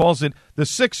less, and he calls it The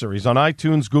Sixer. He's on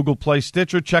iTunes, Google Play,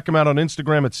 Stitcher. Check him out on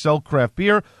Instagram at Sell Craft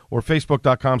Beer or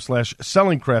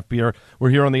Facebook.com/Selling Craft Beer. We're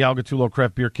here on the Al Gattullo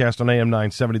Craft Beer Cast on AM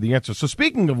 970, The Answer. So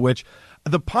speaking of which,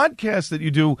 the podcast that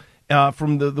you do,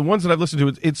 from the ones that I've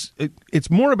listened to, it's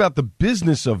more about the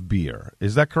business of beer.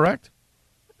 Is that correct?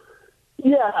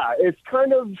 Yeah, it's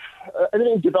kind of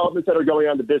anything developments that are going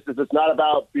on in the business. It's not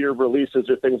about beer releases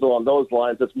or things along those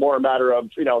lines. It's more a matter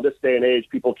of, this day and age,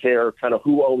 people care kind of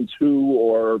who owns who,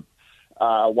 or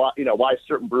why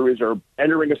certain breweries are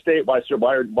entering a state. Why is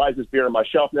this beer on my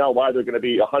shelf now? Why are there going to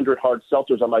be 100 hard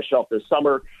seltzers on my shelf this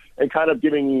summer? And kind of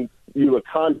giving you a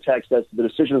context as to the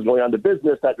decisions going on in the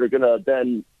business that are going to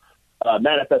then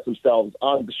manifest themselves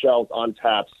on the shelves, on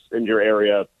taps in your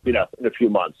area, in a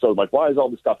few months. So, why is all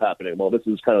this stuff happening? Well, this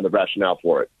is kind of the rationale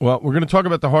for it. Well, we're going to talk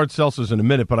about the hard seltzers in a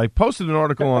minute, but I posted an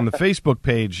article on the Facebook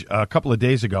page a couple of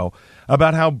days ago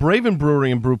about how Braven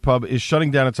Brewery and Brew Pub is shutting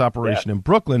down its operation in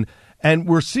Brooklyn, and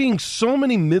we're seeing so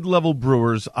many mid-level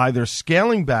brewers either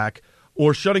scaling back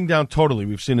or shutting down totally.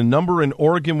 We've seen a number in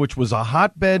Oregon, which was a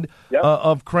hotbed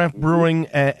of craft brewing,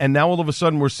 and now all of a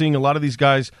sudden we're seeing a lot of these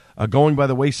guys going by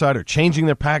the wayside or changing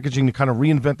their packaging to kind of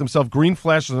reinvent themselves. Green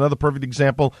Flash is another perfect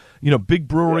example. Big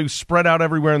breweries spread out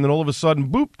everywhere, and then all of a sudden,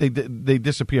 boop, they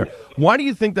disappear. Why do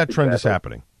you think that trend is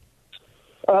happening?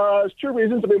 There's two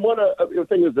reasons. I mean, one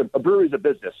thing is that a brewery is a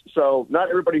business. So not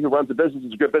everybody who runs a business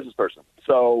is a good business person.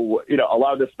 So, a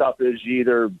lot of this stuff is you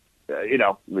either,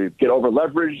 you get over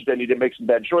leveraged and you did make some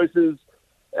bad choices.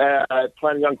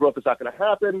 Planning on growth is not going to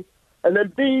happen. And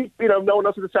then B, no one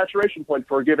knows what the saturation point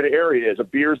for a given area is. A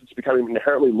beer is becoming an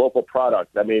inherently local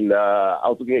product. I mean, I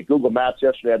was looking at Google Maps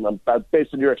yesterday. I'm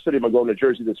based in New York City. I'm going to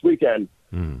Jersey this weekend.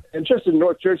 And just in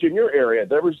North Jersey, in your area,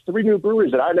 there was 3 new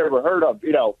breweries that I never heard of,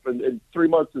 in 3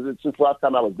 months since the last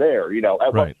time I was there.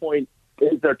 At what point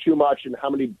is there too much, and how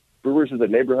many brewers does a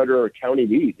neighborhood or a county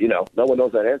need? No one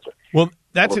knows that answer. Well,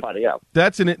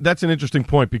 that's an interesting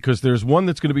point, because there's one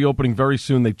that's going to be opening very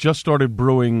soon. They just started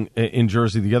brewing in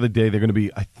Jersey the other day.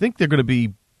 I think they're going to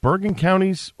be Bergen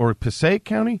Counties or Passaic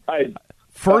County.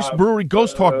 First brewery,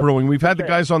 Ghost Hawk Brewing. We've had the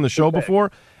guys on the show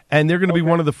before, and they're going to be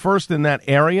one of the first in that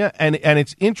area. And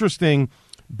it's interesting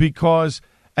because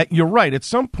you're right. At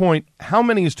some point, how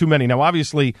many is too many? Now,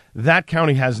 obviously, that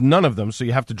county has none of them, so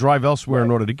you have to drive elsewhere in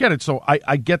order to get it. So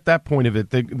I get that point of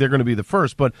it. They're going to be the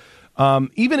first. But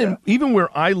even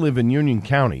where I live in Union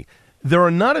County, there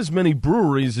are not as many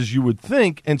breweries as you would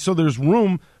think, and so there's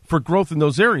room for growth in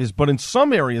those areas. But in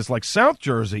some areas, like South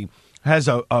Jersey, has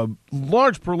a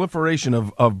large proliferation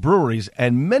of breweries,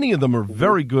 and many of them are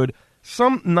very good,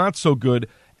 some not so good.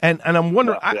 And I'm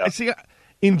wondering, I see.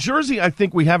 In Jersey, I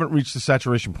think we haven't reached the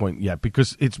saturation point yet,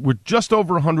 because we're just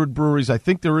over 100 breweries. I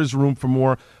think there is room for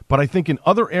more, but I think in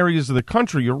other areas of the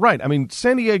country, you're right. I mean,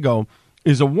 San Diego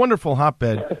is a wonderful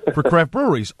hotbed for craft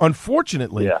breweries.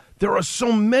 Unfortunately, there are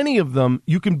so many of them,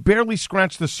 you can barely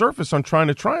scratch the surface on trying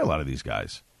to try a lot of these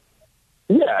guys.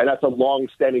 Yeah, and that's a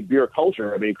long-standing beer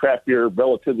culture. I mean, craft beer,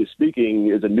 relatively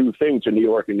speaking, is a new thing to New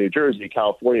York and New Jersey,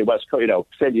 California, West Coast,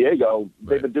 San Diego.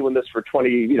 They've been doing this for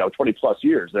 20 plus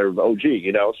years. They're OG,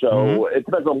 So it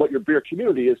depends on what your beer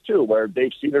community is too, where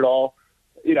they've seen it all.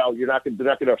 They're not going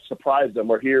to surprise them.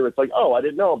 We're here. It's like, oh, I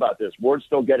didn't know about this. Word's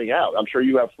still getting out. I'm sure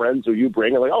you have friends who you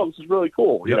bring and like, oh, this is really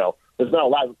cool. There's not a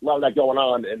lot of that going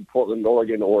on in Portland,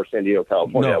 Oregon, or San Diego,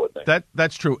 California, I would think.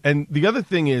 That's true. And the other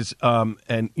thing is,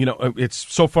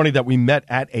 it's so funny that we met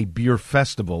at a beer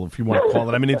festival, if you want to call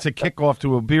it. I mean, it's a kickoff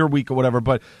to a beer week or whatever,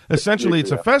 but essentially it's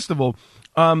a festival.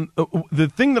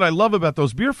 The thing that I love about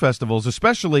those beer festivals,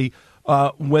 especially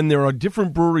when there are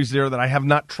different breweries there that I have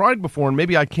not tried before, and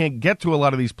maybe I can't get to a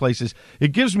lot of these places,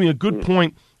 it gives me a good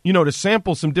point, to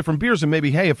sample some different beers, and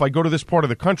maybe, hey, if I go to this part of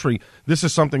the country, this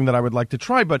is something that I would like to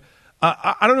try. But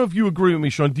I don't know if you agree with me,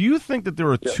 Sean. Do you think that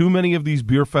there are too many of these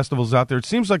beer festivals out there? It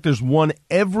seems like there's one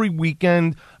every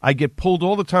weekend. I get pulled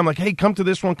all the time, like, hey, come to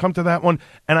this one, come to that one.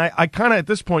 And I kind of, at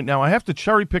this point now, I have to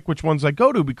cherry pick which ones I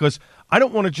go to, because I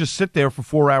don't want to just sit there for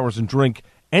 4 hours and drink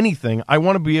anything. I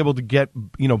want to be able to get,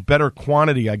 better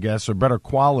quantity, I guess, or better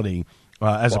quality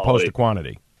as opposed to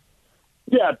quantity.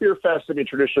 Yeah, Beer Fest,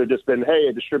 traditionally just been, hey,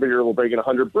 a distributor will bring in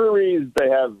 100 breweries. They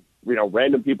have,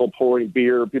 random people pouring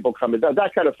beer, people coming.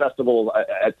 That kind of festival,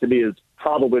 to me, is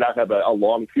probably not have a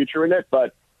long future in it.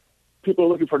 But people are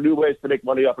looking for new ways to make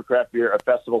money off of craft beer. A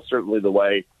festival is certainly the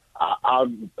way.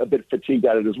 I'm a bit fatigued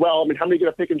at it as well. I mean, how many are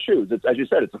going to pick and choose? It's, as you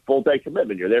said, it's a full-day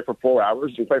commitment. You're there for 4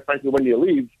 hours, and quite frankly, when you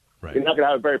leave, you're not going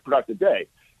to have a very productive day.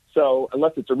 So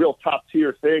unless it's a real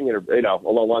top-tier thing, along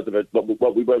the lines of it,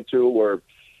 what we went to, or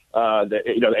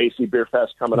the AC Beer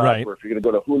Fest coming up, or if you're going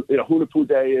to go to Hunapoo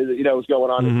Day, is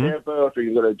going on in Tampa. If you're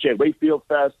going to go to Jan Wakefield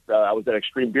Fest, I was at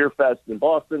Extreme Beer Fest in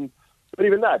Boston. But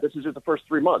even that, this is just the first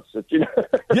 3 months.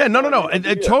 Yeah, no,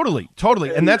 and totally,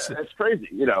 and that's crazy.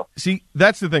 See,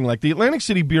 that's the thing. Like the Atlantic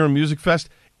City Beer and Music Fest,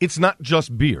 it's not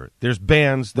just beer. There's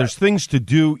bands. There's things to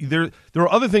do. There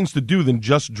are other things to do than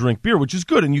just drink beer, which is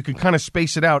good, and you can kind of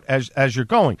space it out as you're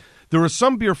going. There are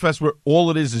some beer fests where all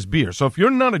it is beer. So if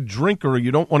you're not a drinker or you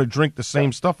don't want to drink the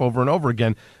same stuff over and over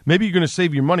again, maybe you're going to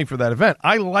save your money for that event.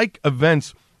 I like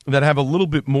events that have a little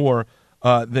bit more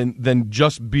than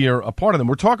just beer a part of them.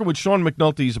 We're talking with Sean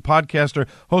McNulty. He's a podcaster,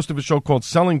 host of a show called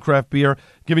Selling Craft Beer,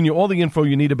 giving you all the info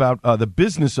you need about the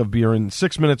business of beer in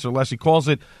 6 minutes or less. He calls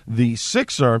it The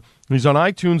Sixer. He's on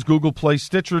iTunes, Google Play,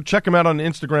 Stitcher. Check him out on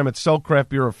Instagram at Sell Craft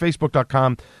Beer or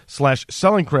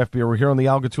Facebook.com/Selling Craft Beer. We're here on the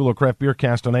Al Gattullo Craft Beer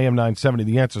Cast on AM 970,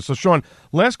 The Answer. So, Sean,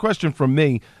 last question from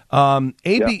me. AB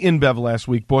InBev last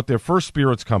week bought their first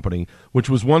spirits company, which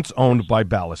was once owned by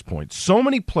Ballast Point. So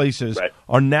many places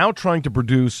are now trying to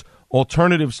produce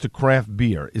alternatives to craft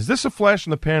beer. Is this a flash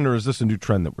in the pan, or is this a new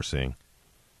trend that we're seeing?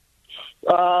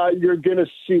 You're going to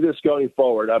see this going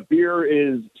forward. Beer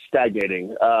is stagnating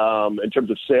in terms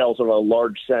of sales in a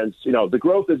large sense. The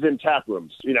growth is in tap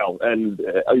rooms, and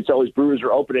all these brewers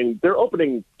are opening. They're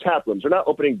opening tap rooms. They're not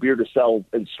opening beer to sell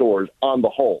in stores on the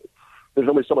whole. there's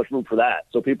only so much room for that.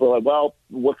 So people are like, well,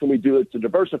 what can we do to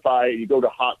diversify? You go to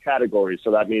hot categories.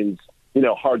 So that means,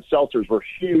 hard seltzers were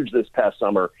huge this past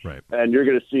summer. Right. And you're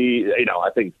going to see, I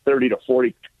think 30 to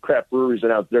 40 craft breweries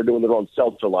announced they're doing their own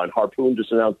seltzer line. Harpoon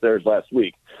just announced theirs last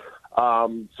week.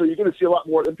 So you're going to see a lot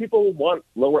more. And people want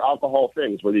lower alcohol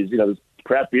things where these, this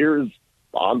craft beer is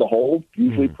on the whole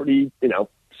usually pretty,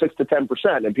 6 to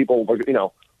 10%. And people,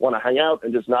 want to hang out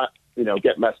and just not,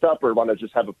 get messed up or want to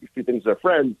just have a few things with their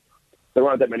friends. There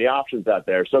aren't that many options out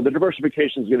there. So the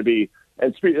diversification is going to be,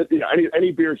 and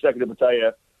any beer executive will tell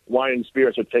you, wine and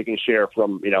spirits are taking share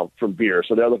from beer.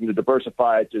 So they're looking to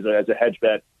diversify as a hedge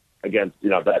bet against,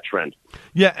 that trend.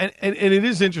 Yeah, and it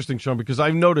is interesting, Sean, because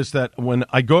I've noticed that when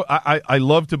I go, I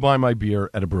love to buy my beer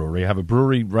at a brewery. I have a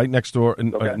brewery right next door,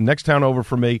 next town over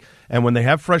from me, and when they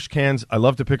have fresh cans, I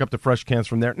love to pick up the fresh cans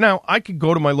from there. Now, I could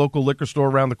go to my local liquor store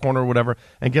around the corner or whatever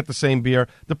and get the same beer.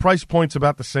 The price point's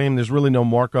about the same. There's really no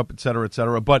markup, et cetera, et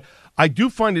cetera. But I do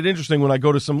find it interesting when I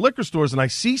go to some liquor stores and I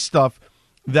see stuff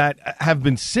that have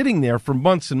been sitting there for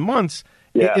months and months.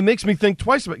 Yeah. It makes me think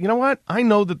twice about, you know what? I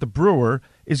know that the brewer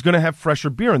is going to have fresher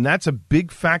beer, and that's a big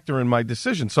factor in my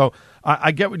decision. So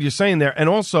I get what you're saying there. And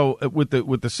also with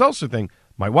the seltzer thing,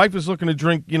 my wife is looking to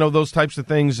drink, those types of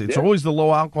things. It's always the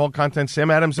low alcohol content.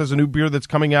 Sam Adams has a new beer that's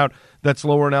coming out that's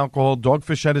lower in alcohol.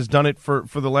 Dogfish Head has done it for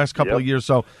the last couple of years.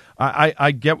 So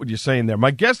I get what you're saying there.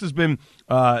 My guest has been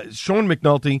Sean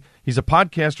McNulty. He's a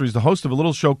podcaster. He's the host of a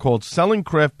little show called Selling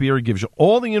Craft Beer. He gives you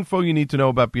all the info you need to know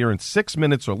about beer in 6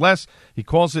 minutes or less. He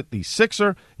calls it The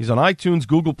Sixer. He's on iTunes,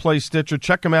 Google Play, Stitcher.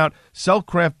 Check him out, Sell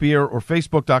Craft Beer, or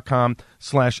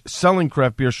Facebook.com/Selling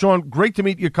Craft Beer. Sean, great to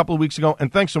meet you a couple of weeks ago,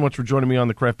 and thanks so much for joining me on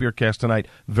the Craft Beer Cast tonight.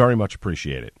 Very much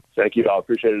appreciate it. Thank you. I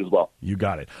appreciate it as well. You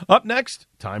got it. Up next,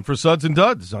 time for Suds and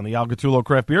Duds on the Al Gattullo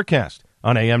Craft Beer Cast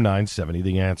on AM 970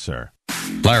 The Answer.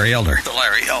 Larry Elder. The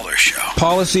Larry Elder Show.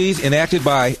 Policies enacted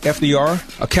by FDR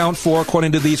account for,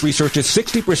 according to these researchers,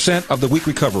 60% of the weak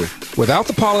recovery. Without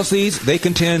the policies, they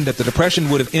contend that the Depression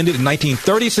would have ended in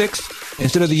 1936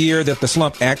 instead of the year that the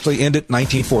slump actually ended,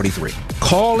 1943.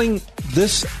 Calling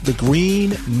this the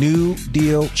Green New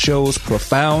Deal shows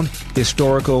profound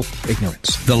historical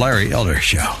ignorance. The Larry Elder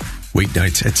Show.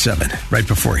 Weeknights at 7, right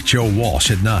before Joe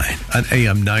Walsh at 9 on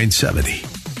AM 970.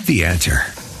 The Answer.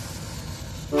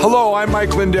 Hello, I'm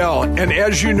Mike Lindell, and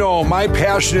as you know, my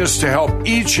passion is to help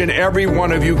each and every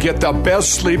one of you get the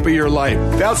best sleep of your life.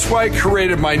 That's why I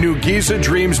created my new Giza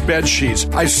Dreams bed sheets.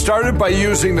 I started by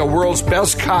using the world's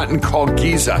best cotton called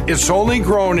Giza. It's only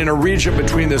grown in a region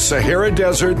between the Sahara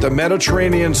Desert, the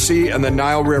Mediterranean Sea, and the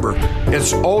Nile River.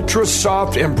 It's ultra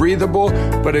soft and breathable,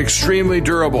 but extremely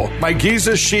durable. My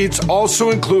Giza sheets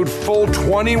also include full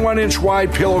 21-inch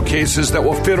wide pillowcases that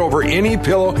will fit over any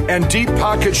pillow and deep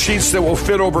pocket sheets that will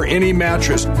fit over any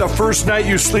mattress. The first night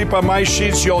you sleep on my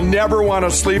sheets, you'll never want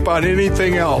to sleep on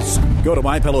anything else. Go to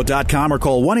MyPillow.com or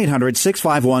call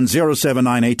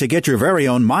 1-800-651-0798 to get your very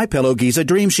own MyPillow Giza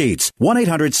Dream Sheets.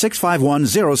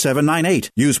 1-800-651-0798.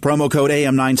 Use promo code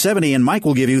AM970 and Mike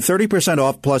will give you 30%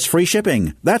 off plus free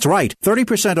shipping. That's right,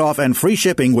 30% off and free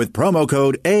shipping with promo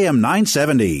code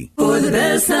AM970. For the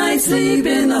best night's sleep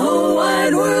in the whole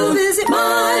wide world, visit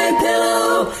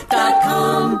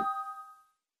MyPillow.com.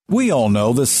 We all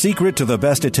know the secret to the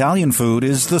best Italian food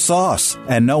is the sauce,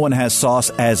 and no one has sauce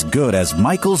as good as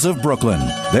Michael's of Brooklyn.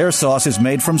 Their sauce is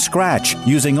made from scratch,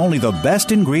 using only the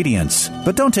best ingredients.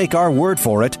 But don't take our word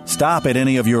for it. Stop at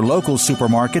any of your local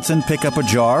supermarkets and pick up a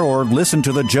jar, or listen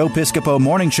to the Joe Piscopo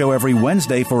Morning Show every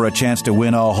Wednesday for a chance to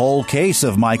win a whole case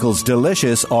of Michael's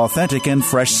delicious, authentic, and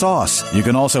fresh sauce. You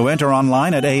can also enter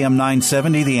online at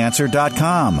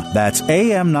am970theanswer.com. That's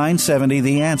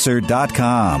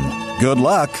am970theanswer.com. Good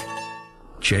luck.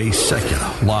 Jay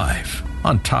Sekulow, live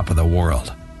on Top of the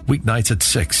World. Weeknights at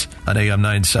 6 on AM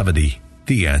 970.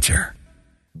 The Answer.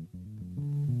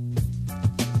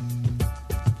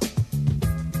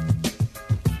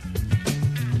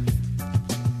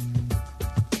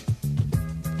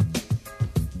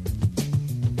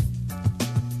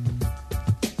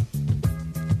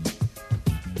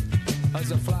 As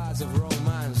the flies of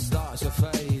romance starts to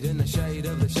fade in the shade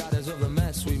of the shadows of the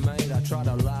mess we made, I try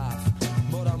to laugh,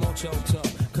 but I'm all choked up,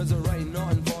 cause there ain't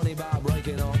nothing funny about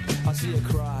breaking up. I see a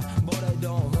cry, but it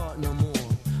don't hurt no more,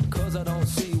 cause I don't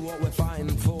see what we're fighting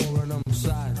for, and I'm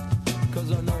sad,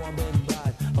 cause I know I've been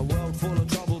bad. A world full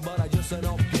of trouble, but I just end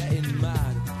up getting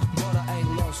mad. But I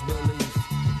ain't lost belief,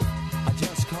 I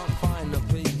just can't find the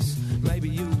peace. Maybe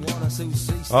you want us to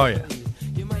cease. Oh, yeah.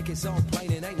 You make it so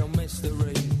plain, it ain't no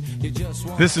mystery.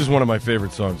 This is one of my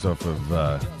favorite songs off of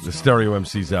the Stereo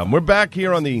MC's album. We're back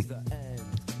here on the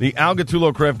The Al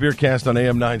Gattullo Craft Beer Cast on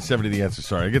AM 970 The Answer.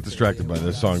 Sorry, I get distracted by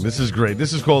this song. This is great.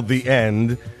 This is called The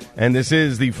End, and this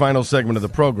is the final segment of the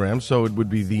program, so it would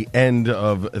be the end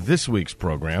of this week's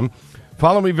program.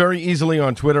 Follow me very easily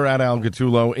on Twitter at Al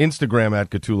Gattullo, Instagram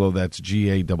at Gattullo, that's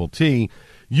G-A-T-T,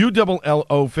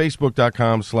 U-L-L-O,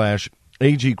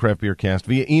 Facebook.com/AG Craft Beer Cast,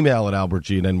 via email at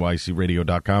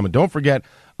albertg@nycradio.com. And don't forget,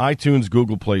 iTunes,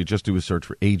 Google Play, just do a search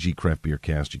for AG Craft Beer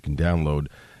Cast. You can download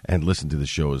and listen to the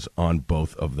shows on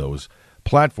both of those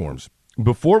platforms.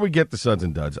 Before we get to Suds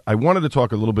and Duds, I wanted to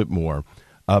talk a little bit more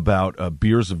about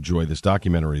Beers of Joy, this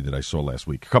documentary that I saw last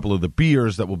week. A couple of the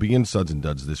beers that will be in Suds and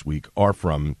Duds this week are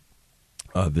from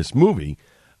this movie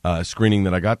screening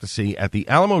that I got to see at the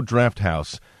Alamo Draft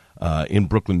House in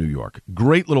Brooklyn, New York.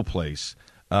 Great little place.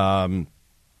 Had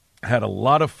a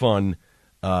lot of fun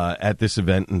at this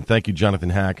event, and thank you, Jonathan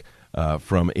Hack,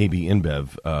 from AB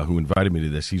InBev, who invited me to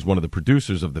this. He's one of the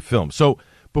producers of the film. So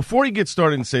before you get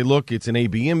started and say, look, it's an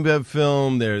AB InBev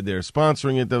film, they're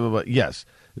sponsoring it, blah, blah, blah. Yes,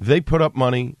 they put up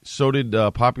money. So did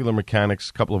Popular Mechanics,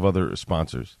 a couple of other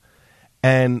sponsors.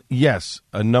 And yes,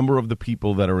 a number of the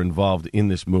people that are involved in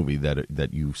this movie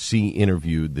that you see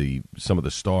interviewed, some of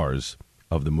the stars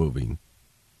of the movie,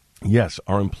 yes,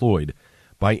 are employed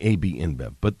by AB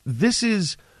InBev. But this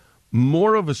is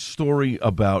more of a story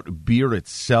about beer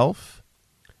itself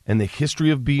and the history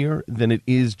of beer than it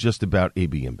is just about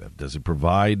AB InBev. Does it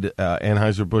provide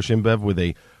Anheuser-Busch InBev with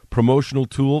a promotional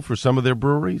tool for some of their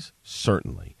breweries?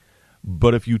 Certainly.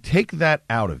 But if you take that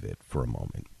out of it for a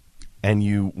moment and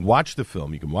you watch the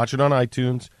film, you can watch it on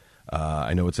iTunes.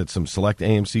 I know it's at some select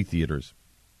AMC theaters.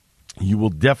 You will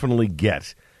definitely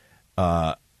get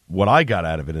what I got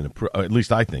out of it, at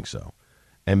least I think so,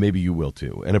 and maybe you will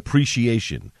too, an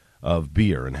appreciation of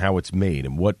beer and how it's made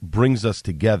and what brings us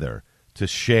together to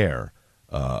share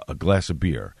a glass of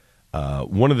beer.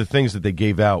 One of the things that they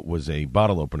gave out was a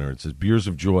bottle opener. It says Beers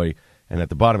of Joy, and at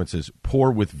the bottom it says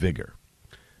pour with vigor.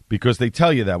 Because they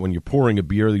tell you that when you're pouring a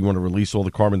beer, you want to release all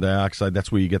the carbon dioxide.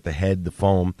 That's where you get the head, the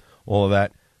foam, all of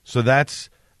that. So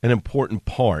that's an important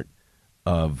part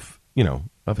of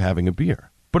having a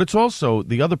beer. But it's also,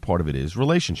 the other part of it is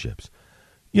relationships.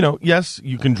 Yes,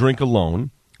 you can drink alone,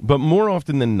 but more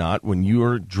often than not, when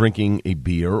you're drinking a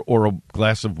beer or a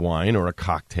glass of wine or a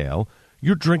cocktail,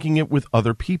 you're drinking it with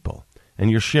other people, and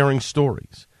you're sharing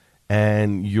stories,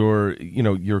 and you're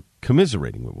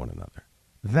commiserating with one another.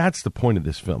 That's the point of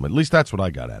this film. At least that's what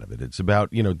I got out of it. It's about,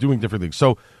 doing different things.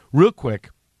 So real quick,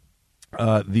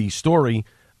 the story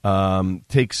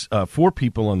takes four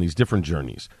people on these different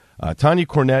journeys. Tanya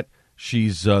Cornett,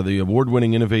 she's the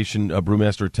award-winning innovation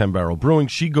brewmaster at 10 Barrel Brewing.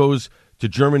 She goes to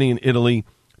Germany and Italy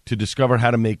to discover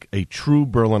how to make a true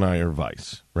Berliner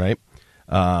Weiss, right?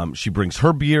 She brings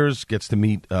her beers, gets to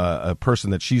meet a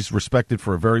person that she's respected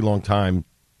for a very long time,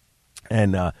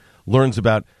 and learns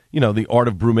about, the art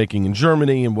of brewmaking in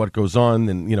Germany and what goes on,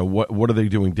 and, what are they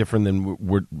doing different than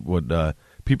what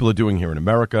people are doing here in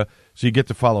America. So you get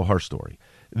to follow her story.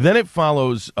 Then it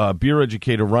follows beer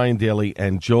educator Ryan Daly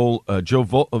and Joe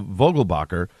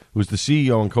Vogelbacher, who's the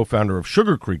CEO and co-founder of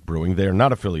Sugar Creek Brewing. They are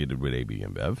not affiliated with AB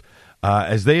InBev,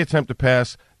 as they attempt to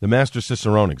pass the Master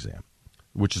Cicerone exam,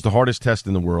 which is the hardest test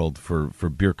in the world for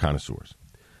beer connoisseurs.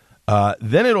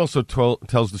 Then it also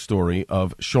tells the story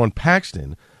of Sean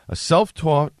Paxton, a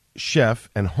self-taught chef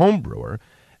and home brewer,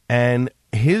 and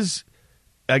his,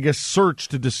 search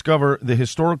to discover the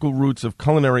historical roots of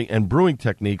culinary and brewing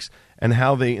techniques and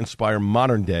how they inspire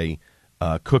modern-day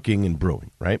cooking and brewing,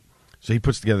 right? So he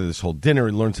puts together this whole dinner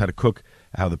and learns how to cook,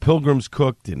 how the Pilgrims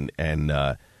cooked, and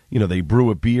they brew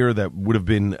a beer that would have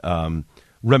been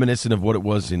reminiscent of what it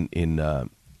was in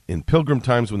Pilgrim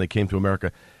times when they came to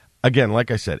America. Again,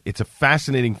 like I said, it's a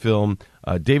fascinating film.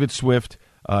 David Swift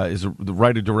is the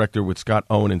writer-director with Scott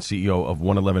Owen and CEO of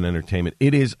 111 Entertainment.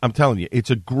 It is, I'm telling you,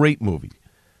 it's a great movie.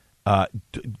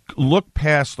 Look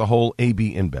past the whole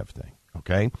AB InBev thing,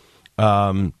 okay?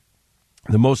 The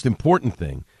most important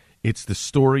thing, it's the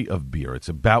story of beer. It's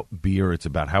about beer. It's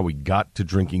about how we got to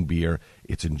drinking beer.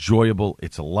 It's enjoyable.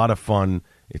 It's a lot of fun.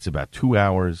 It's about 2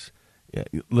 hours.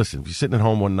 Listen, if you're sitting at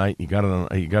home one night, you got an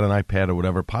iPad or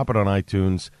whatever, pop it on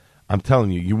iTunes. I'm telling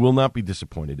you, you will not be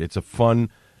disappointed. It's a fun,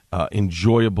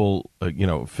 enjoyable,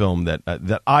 film that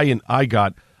I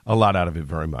got a lot out of it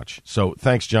very much. So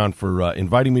thanks, John, for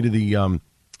inviting me to the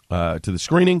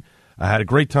screening. I had a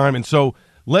great time, and so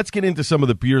let's get into some of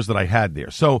the beers that I had there.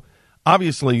 So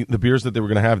obviously, the beers that they were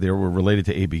going to have there were related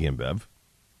to AB InBev.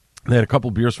 They had a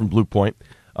couple beers from Blue Point.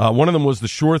 One of them was the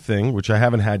Sure Thing, which I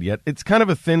haven't had yet. It's kind of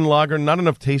a thin lager, not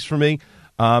enough taste for me.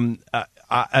 I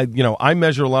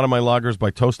measure a lot of my lagers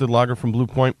by Toasted Lager from Blue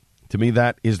Point. To me,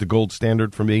 that is the gold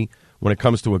standard for me when it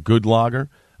comes to a good lager.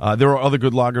 There are other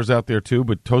good lagers out there, too,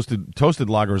 but Toasted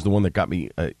Lager is the one that got me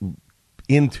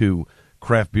into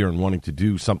craft beer and wanting to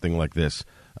do something like this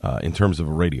in terms of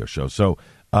a radio show. So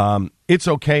it's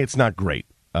okay. It's not great.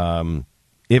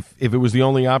 If it was the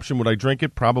only option, would I drink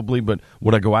it? Probably, but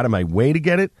would I go out of my way to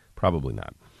get it? Probably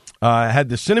not. I had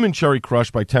the Cinnamon Cherry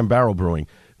Crush by 10 Barrel Brewing.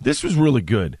 This was really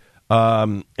good,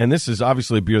 and this is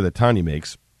obviously a beer that Tanya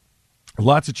makes.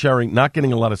 Lots of cherry, not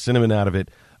getting a lot of cinnamon out of it.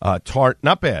 Tart,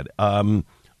 not bad.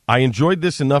 I enjoyed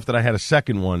this enough that I had a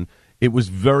second one. It was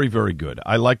very, very good.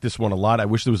 I like this one a lot. I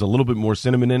wish there was a little bit more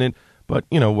cinnamon in it, but,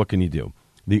 what can you do?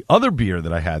 The other beer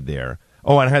that I had there,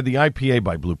 I had the IPA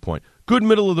by Blue Point. Good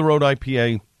middle-of-the-road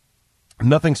IPA.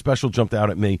 Nothing special jumped out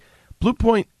at me. Blue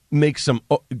Point makes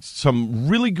some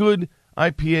really good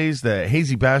IPAs. The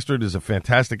Hazy Bastard is a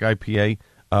fantastic IPA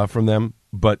from them,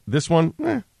 but this one,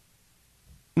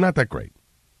 not that great,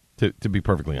 to be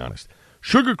perfectly honest.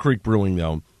 Sugar Creek Brewing,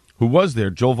 though, who was there,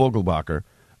 Joel Vogelbacher,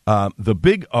 the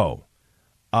Big O.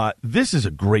 This is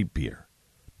a great beer.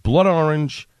 Blood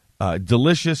orange,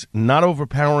 delicious, not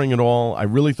overpowering at all. I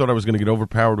really thought I was going to get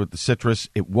overpowered with the citrus.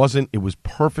 It wasn't. It was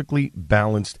perfectly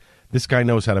balanced. This guy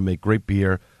knows how to make great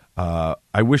beer.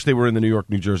 I wish they were in the New York,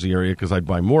 New Jersey area because I'd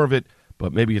buy more of it,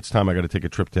 but maybe it's time I got to take a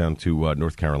trip down to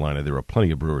North Carolina. There are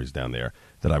plenty of breweries down there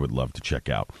that I would love to check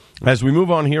out. As we move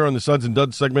on here on the Suds and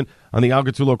Duds segment on the Al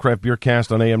Gattullo Craft Beer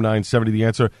Cast on AM 970 The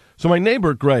Answer. So my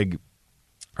neighbor, Greg,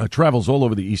 travels all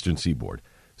over the eastern seaboard.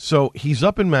 So he's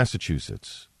up in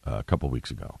Massachusetts a couple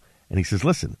weeks ago, and he says,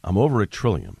 listen, I'm over at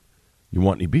Trillium. You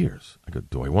want any beers? I go,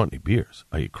 do I want any beers?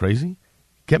 Are you crazy?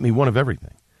 Get me one of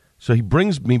everything. So he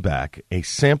brings me back a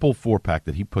sample 4-pack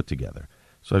that he put together.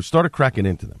 So I've started cracking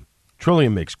into them.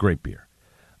 Trillium makes great beer.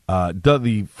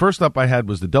 The first up I had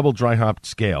was the Double Dry Hopped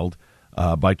Scaled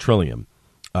by Trillium.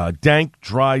 Dank,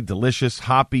 dry, delicious,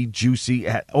 hoppy, juicy,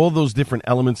 all those different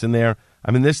elements in there.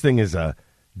 I mean, this thing is a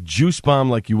juice bomb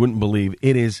like you wouldn't believe.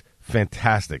 It is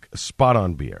fantastic. A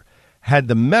spot-on beer. Had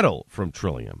the metal from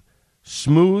Trillium.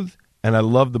 Smooth, and I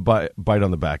love the bite on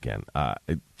the back end.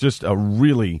 Just a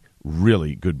really,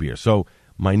 really good beer. So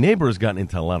my neighbor has gotten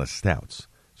into a lot of stouts.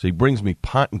 So he brings me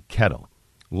Pot and Kettle.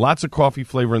 Lots of coffee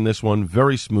flavor in this one.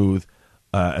 Very smooth.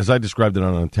 As I described it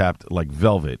on Untapped, like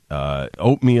velvet.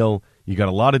 Oatmeal. You got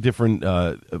a lot of different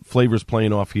flavors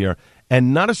playing off here.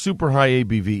 And not a super high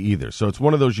ABV either. So it's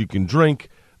one of those you can drink,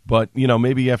 but,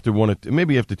 maybe after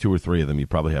after 2 or 3 of them, you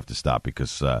probably have to stop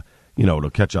because, it'll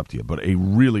catch up to you. But a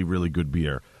really, really good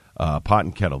beer, Pot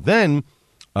and Kettle. Then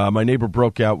my neighbor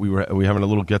broke out. We were having a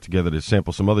little get-together to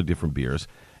sample some other different beers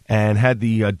and had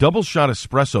the Double Shot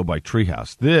Espresso by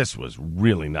Treehouse. This was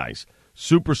really nice.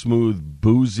 Super smooth,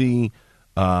 boozy.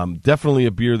 Definitely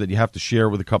a beer that you have to share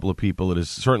with a couple of people. It is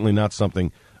certainly not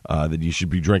something that you should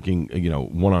be drinking,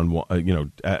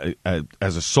 one-on-one,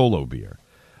 as a solo beer.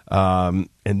 And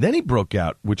then he broke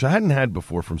out, which I hadn't had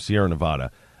before from Sierra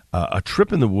Nevada, a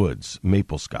Trip in the Woods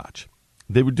maple scotch.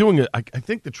 They were doing I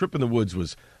think the Trip in the Woods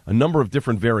was a number of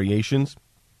different variations.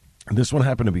 And this one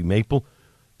happened to be maple.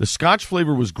 The scotch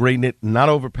flavor was great in it, not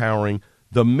overpowering.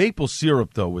 The maple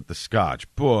syrup, though, with the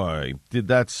scotch, boy, did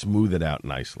that smooth it out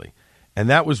nicely. And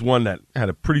that was one that had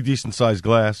a pretty decent-sized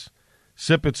glass.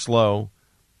 Sip it slow.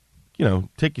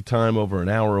 Take your time over an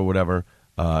hour or whatever.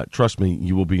 Trust me,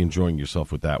 you will be enjoying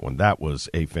yourself with that one. That was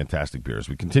a fantastic beer. As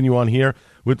we continue on here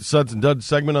with the Suds and Duds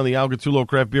segment on the Al Gattullo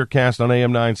Craft Beer Cast on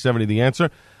AM 970 The Answer.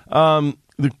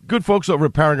 The good folks over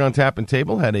at Paragon Tap and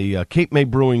Table had a Cape May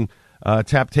Brewing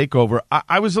tap takeover.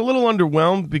 I was a little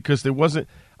underwhelmed because there wasn't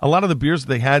a lot of the beers that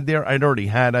they had there. I'd already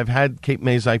had. I've had Cape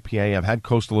May's IPA. I've had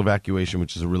Coastal Evacuation,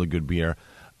 which is a really good beer.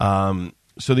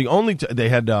 So the only they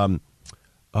had,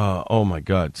 oh my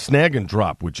God, Snag and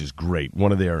Drop, which is great.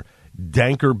 One of their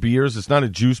danker beers. It's not a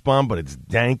juice bomb, but it's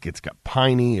dank. It's got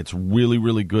piney. It's really,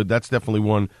 really good. That's definitely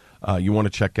one you want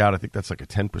to check out. I think that's like a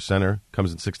 10%er.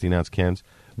 Comes in 16-ounce cans.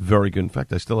 Very good. In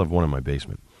fact, I still have one in my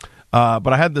basement. But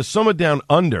I had the Summer Down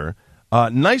Under.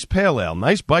 Nice pale ale.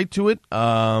 Nice bite to it.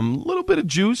 Little bit of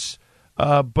juice,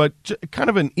 but kind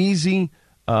of an easy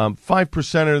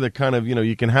 5%er that kind of,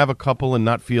 you can have a couple and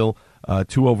not feel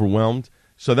too overwhelmed.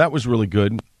 So that was really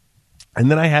good. And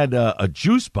then I had a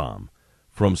juice bomb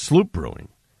from Sloop Brewing.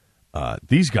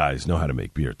 These guys know how to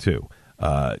make beer, too.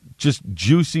 Just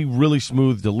juicy, really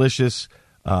smooth, delicious.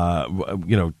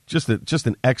 Just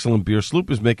an excellent beer.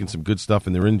 Sloop is making some good stuff,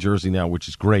 and they're in Jersey now, which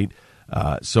is great.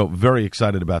 So very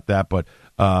excited about that. But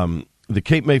the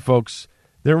Cape May folks,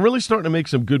 they're really starting to make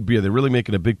some good beer. They're really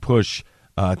making a big push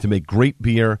to make great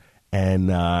beer,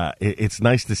 and it's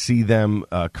nice to see them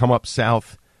come up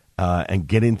south and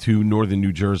get into northern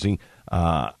New Jersey.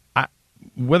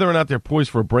 Whether or not they're poised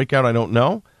for a breakout, I don't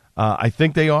know. I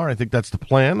think they are. I think that's the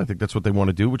plan. I think that's what they want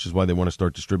to do, which is why they want to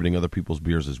start distributing other people's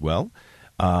beers as well.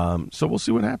 So we'll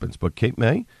see what happens. But Cape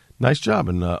May, nice job.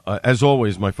 And as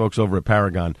always, my folks over at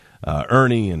Paragon,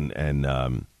 Ernie and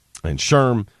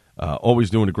Sherm, always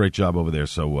doing a great job over there.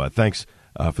 So thanks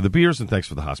for the beers and thanks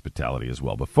for the hospitality as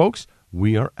well. But, folks,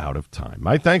 we are out of time.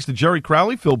 My thanks to Jerry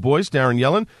Crowley, Phil Boyce, Darren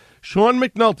Yellen, Sean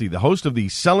McNulty, the host of the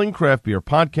Selling Craft Beer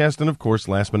podcast, and, of course,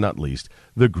 last but not least,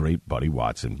 the great Buddy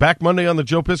Watson. Back Monday on the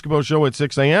Joe Piscopo Show at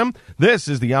 6 a.m. This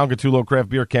is the Al Gattullo Craft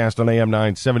Beer Cast on AM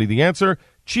 970 The Answer.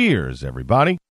 Cheers, everybody.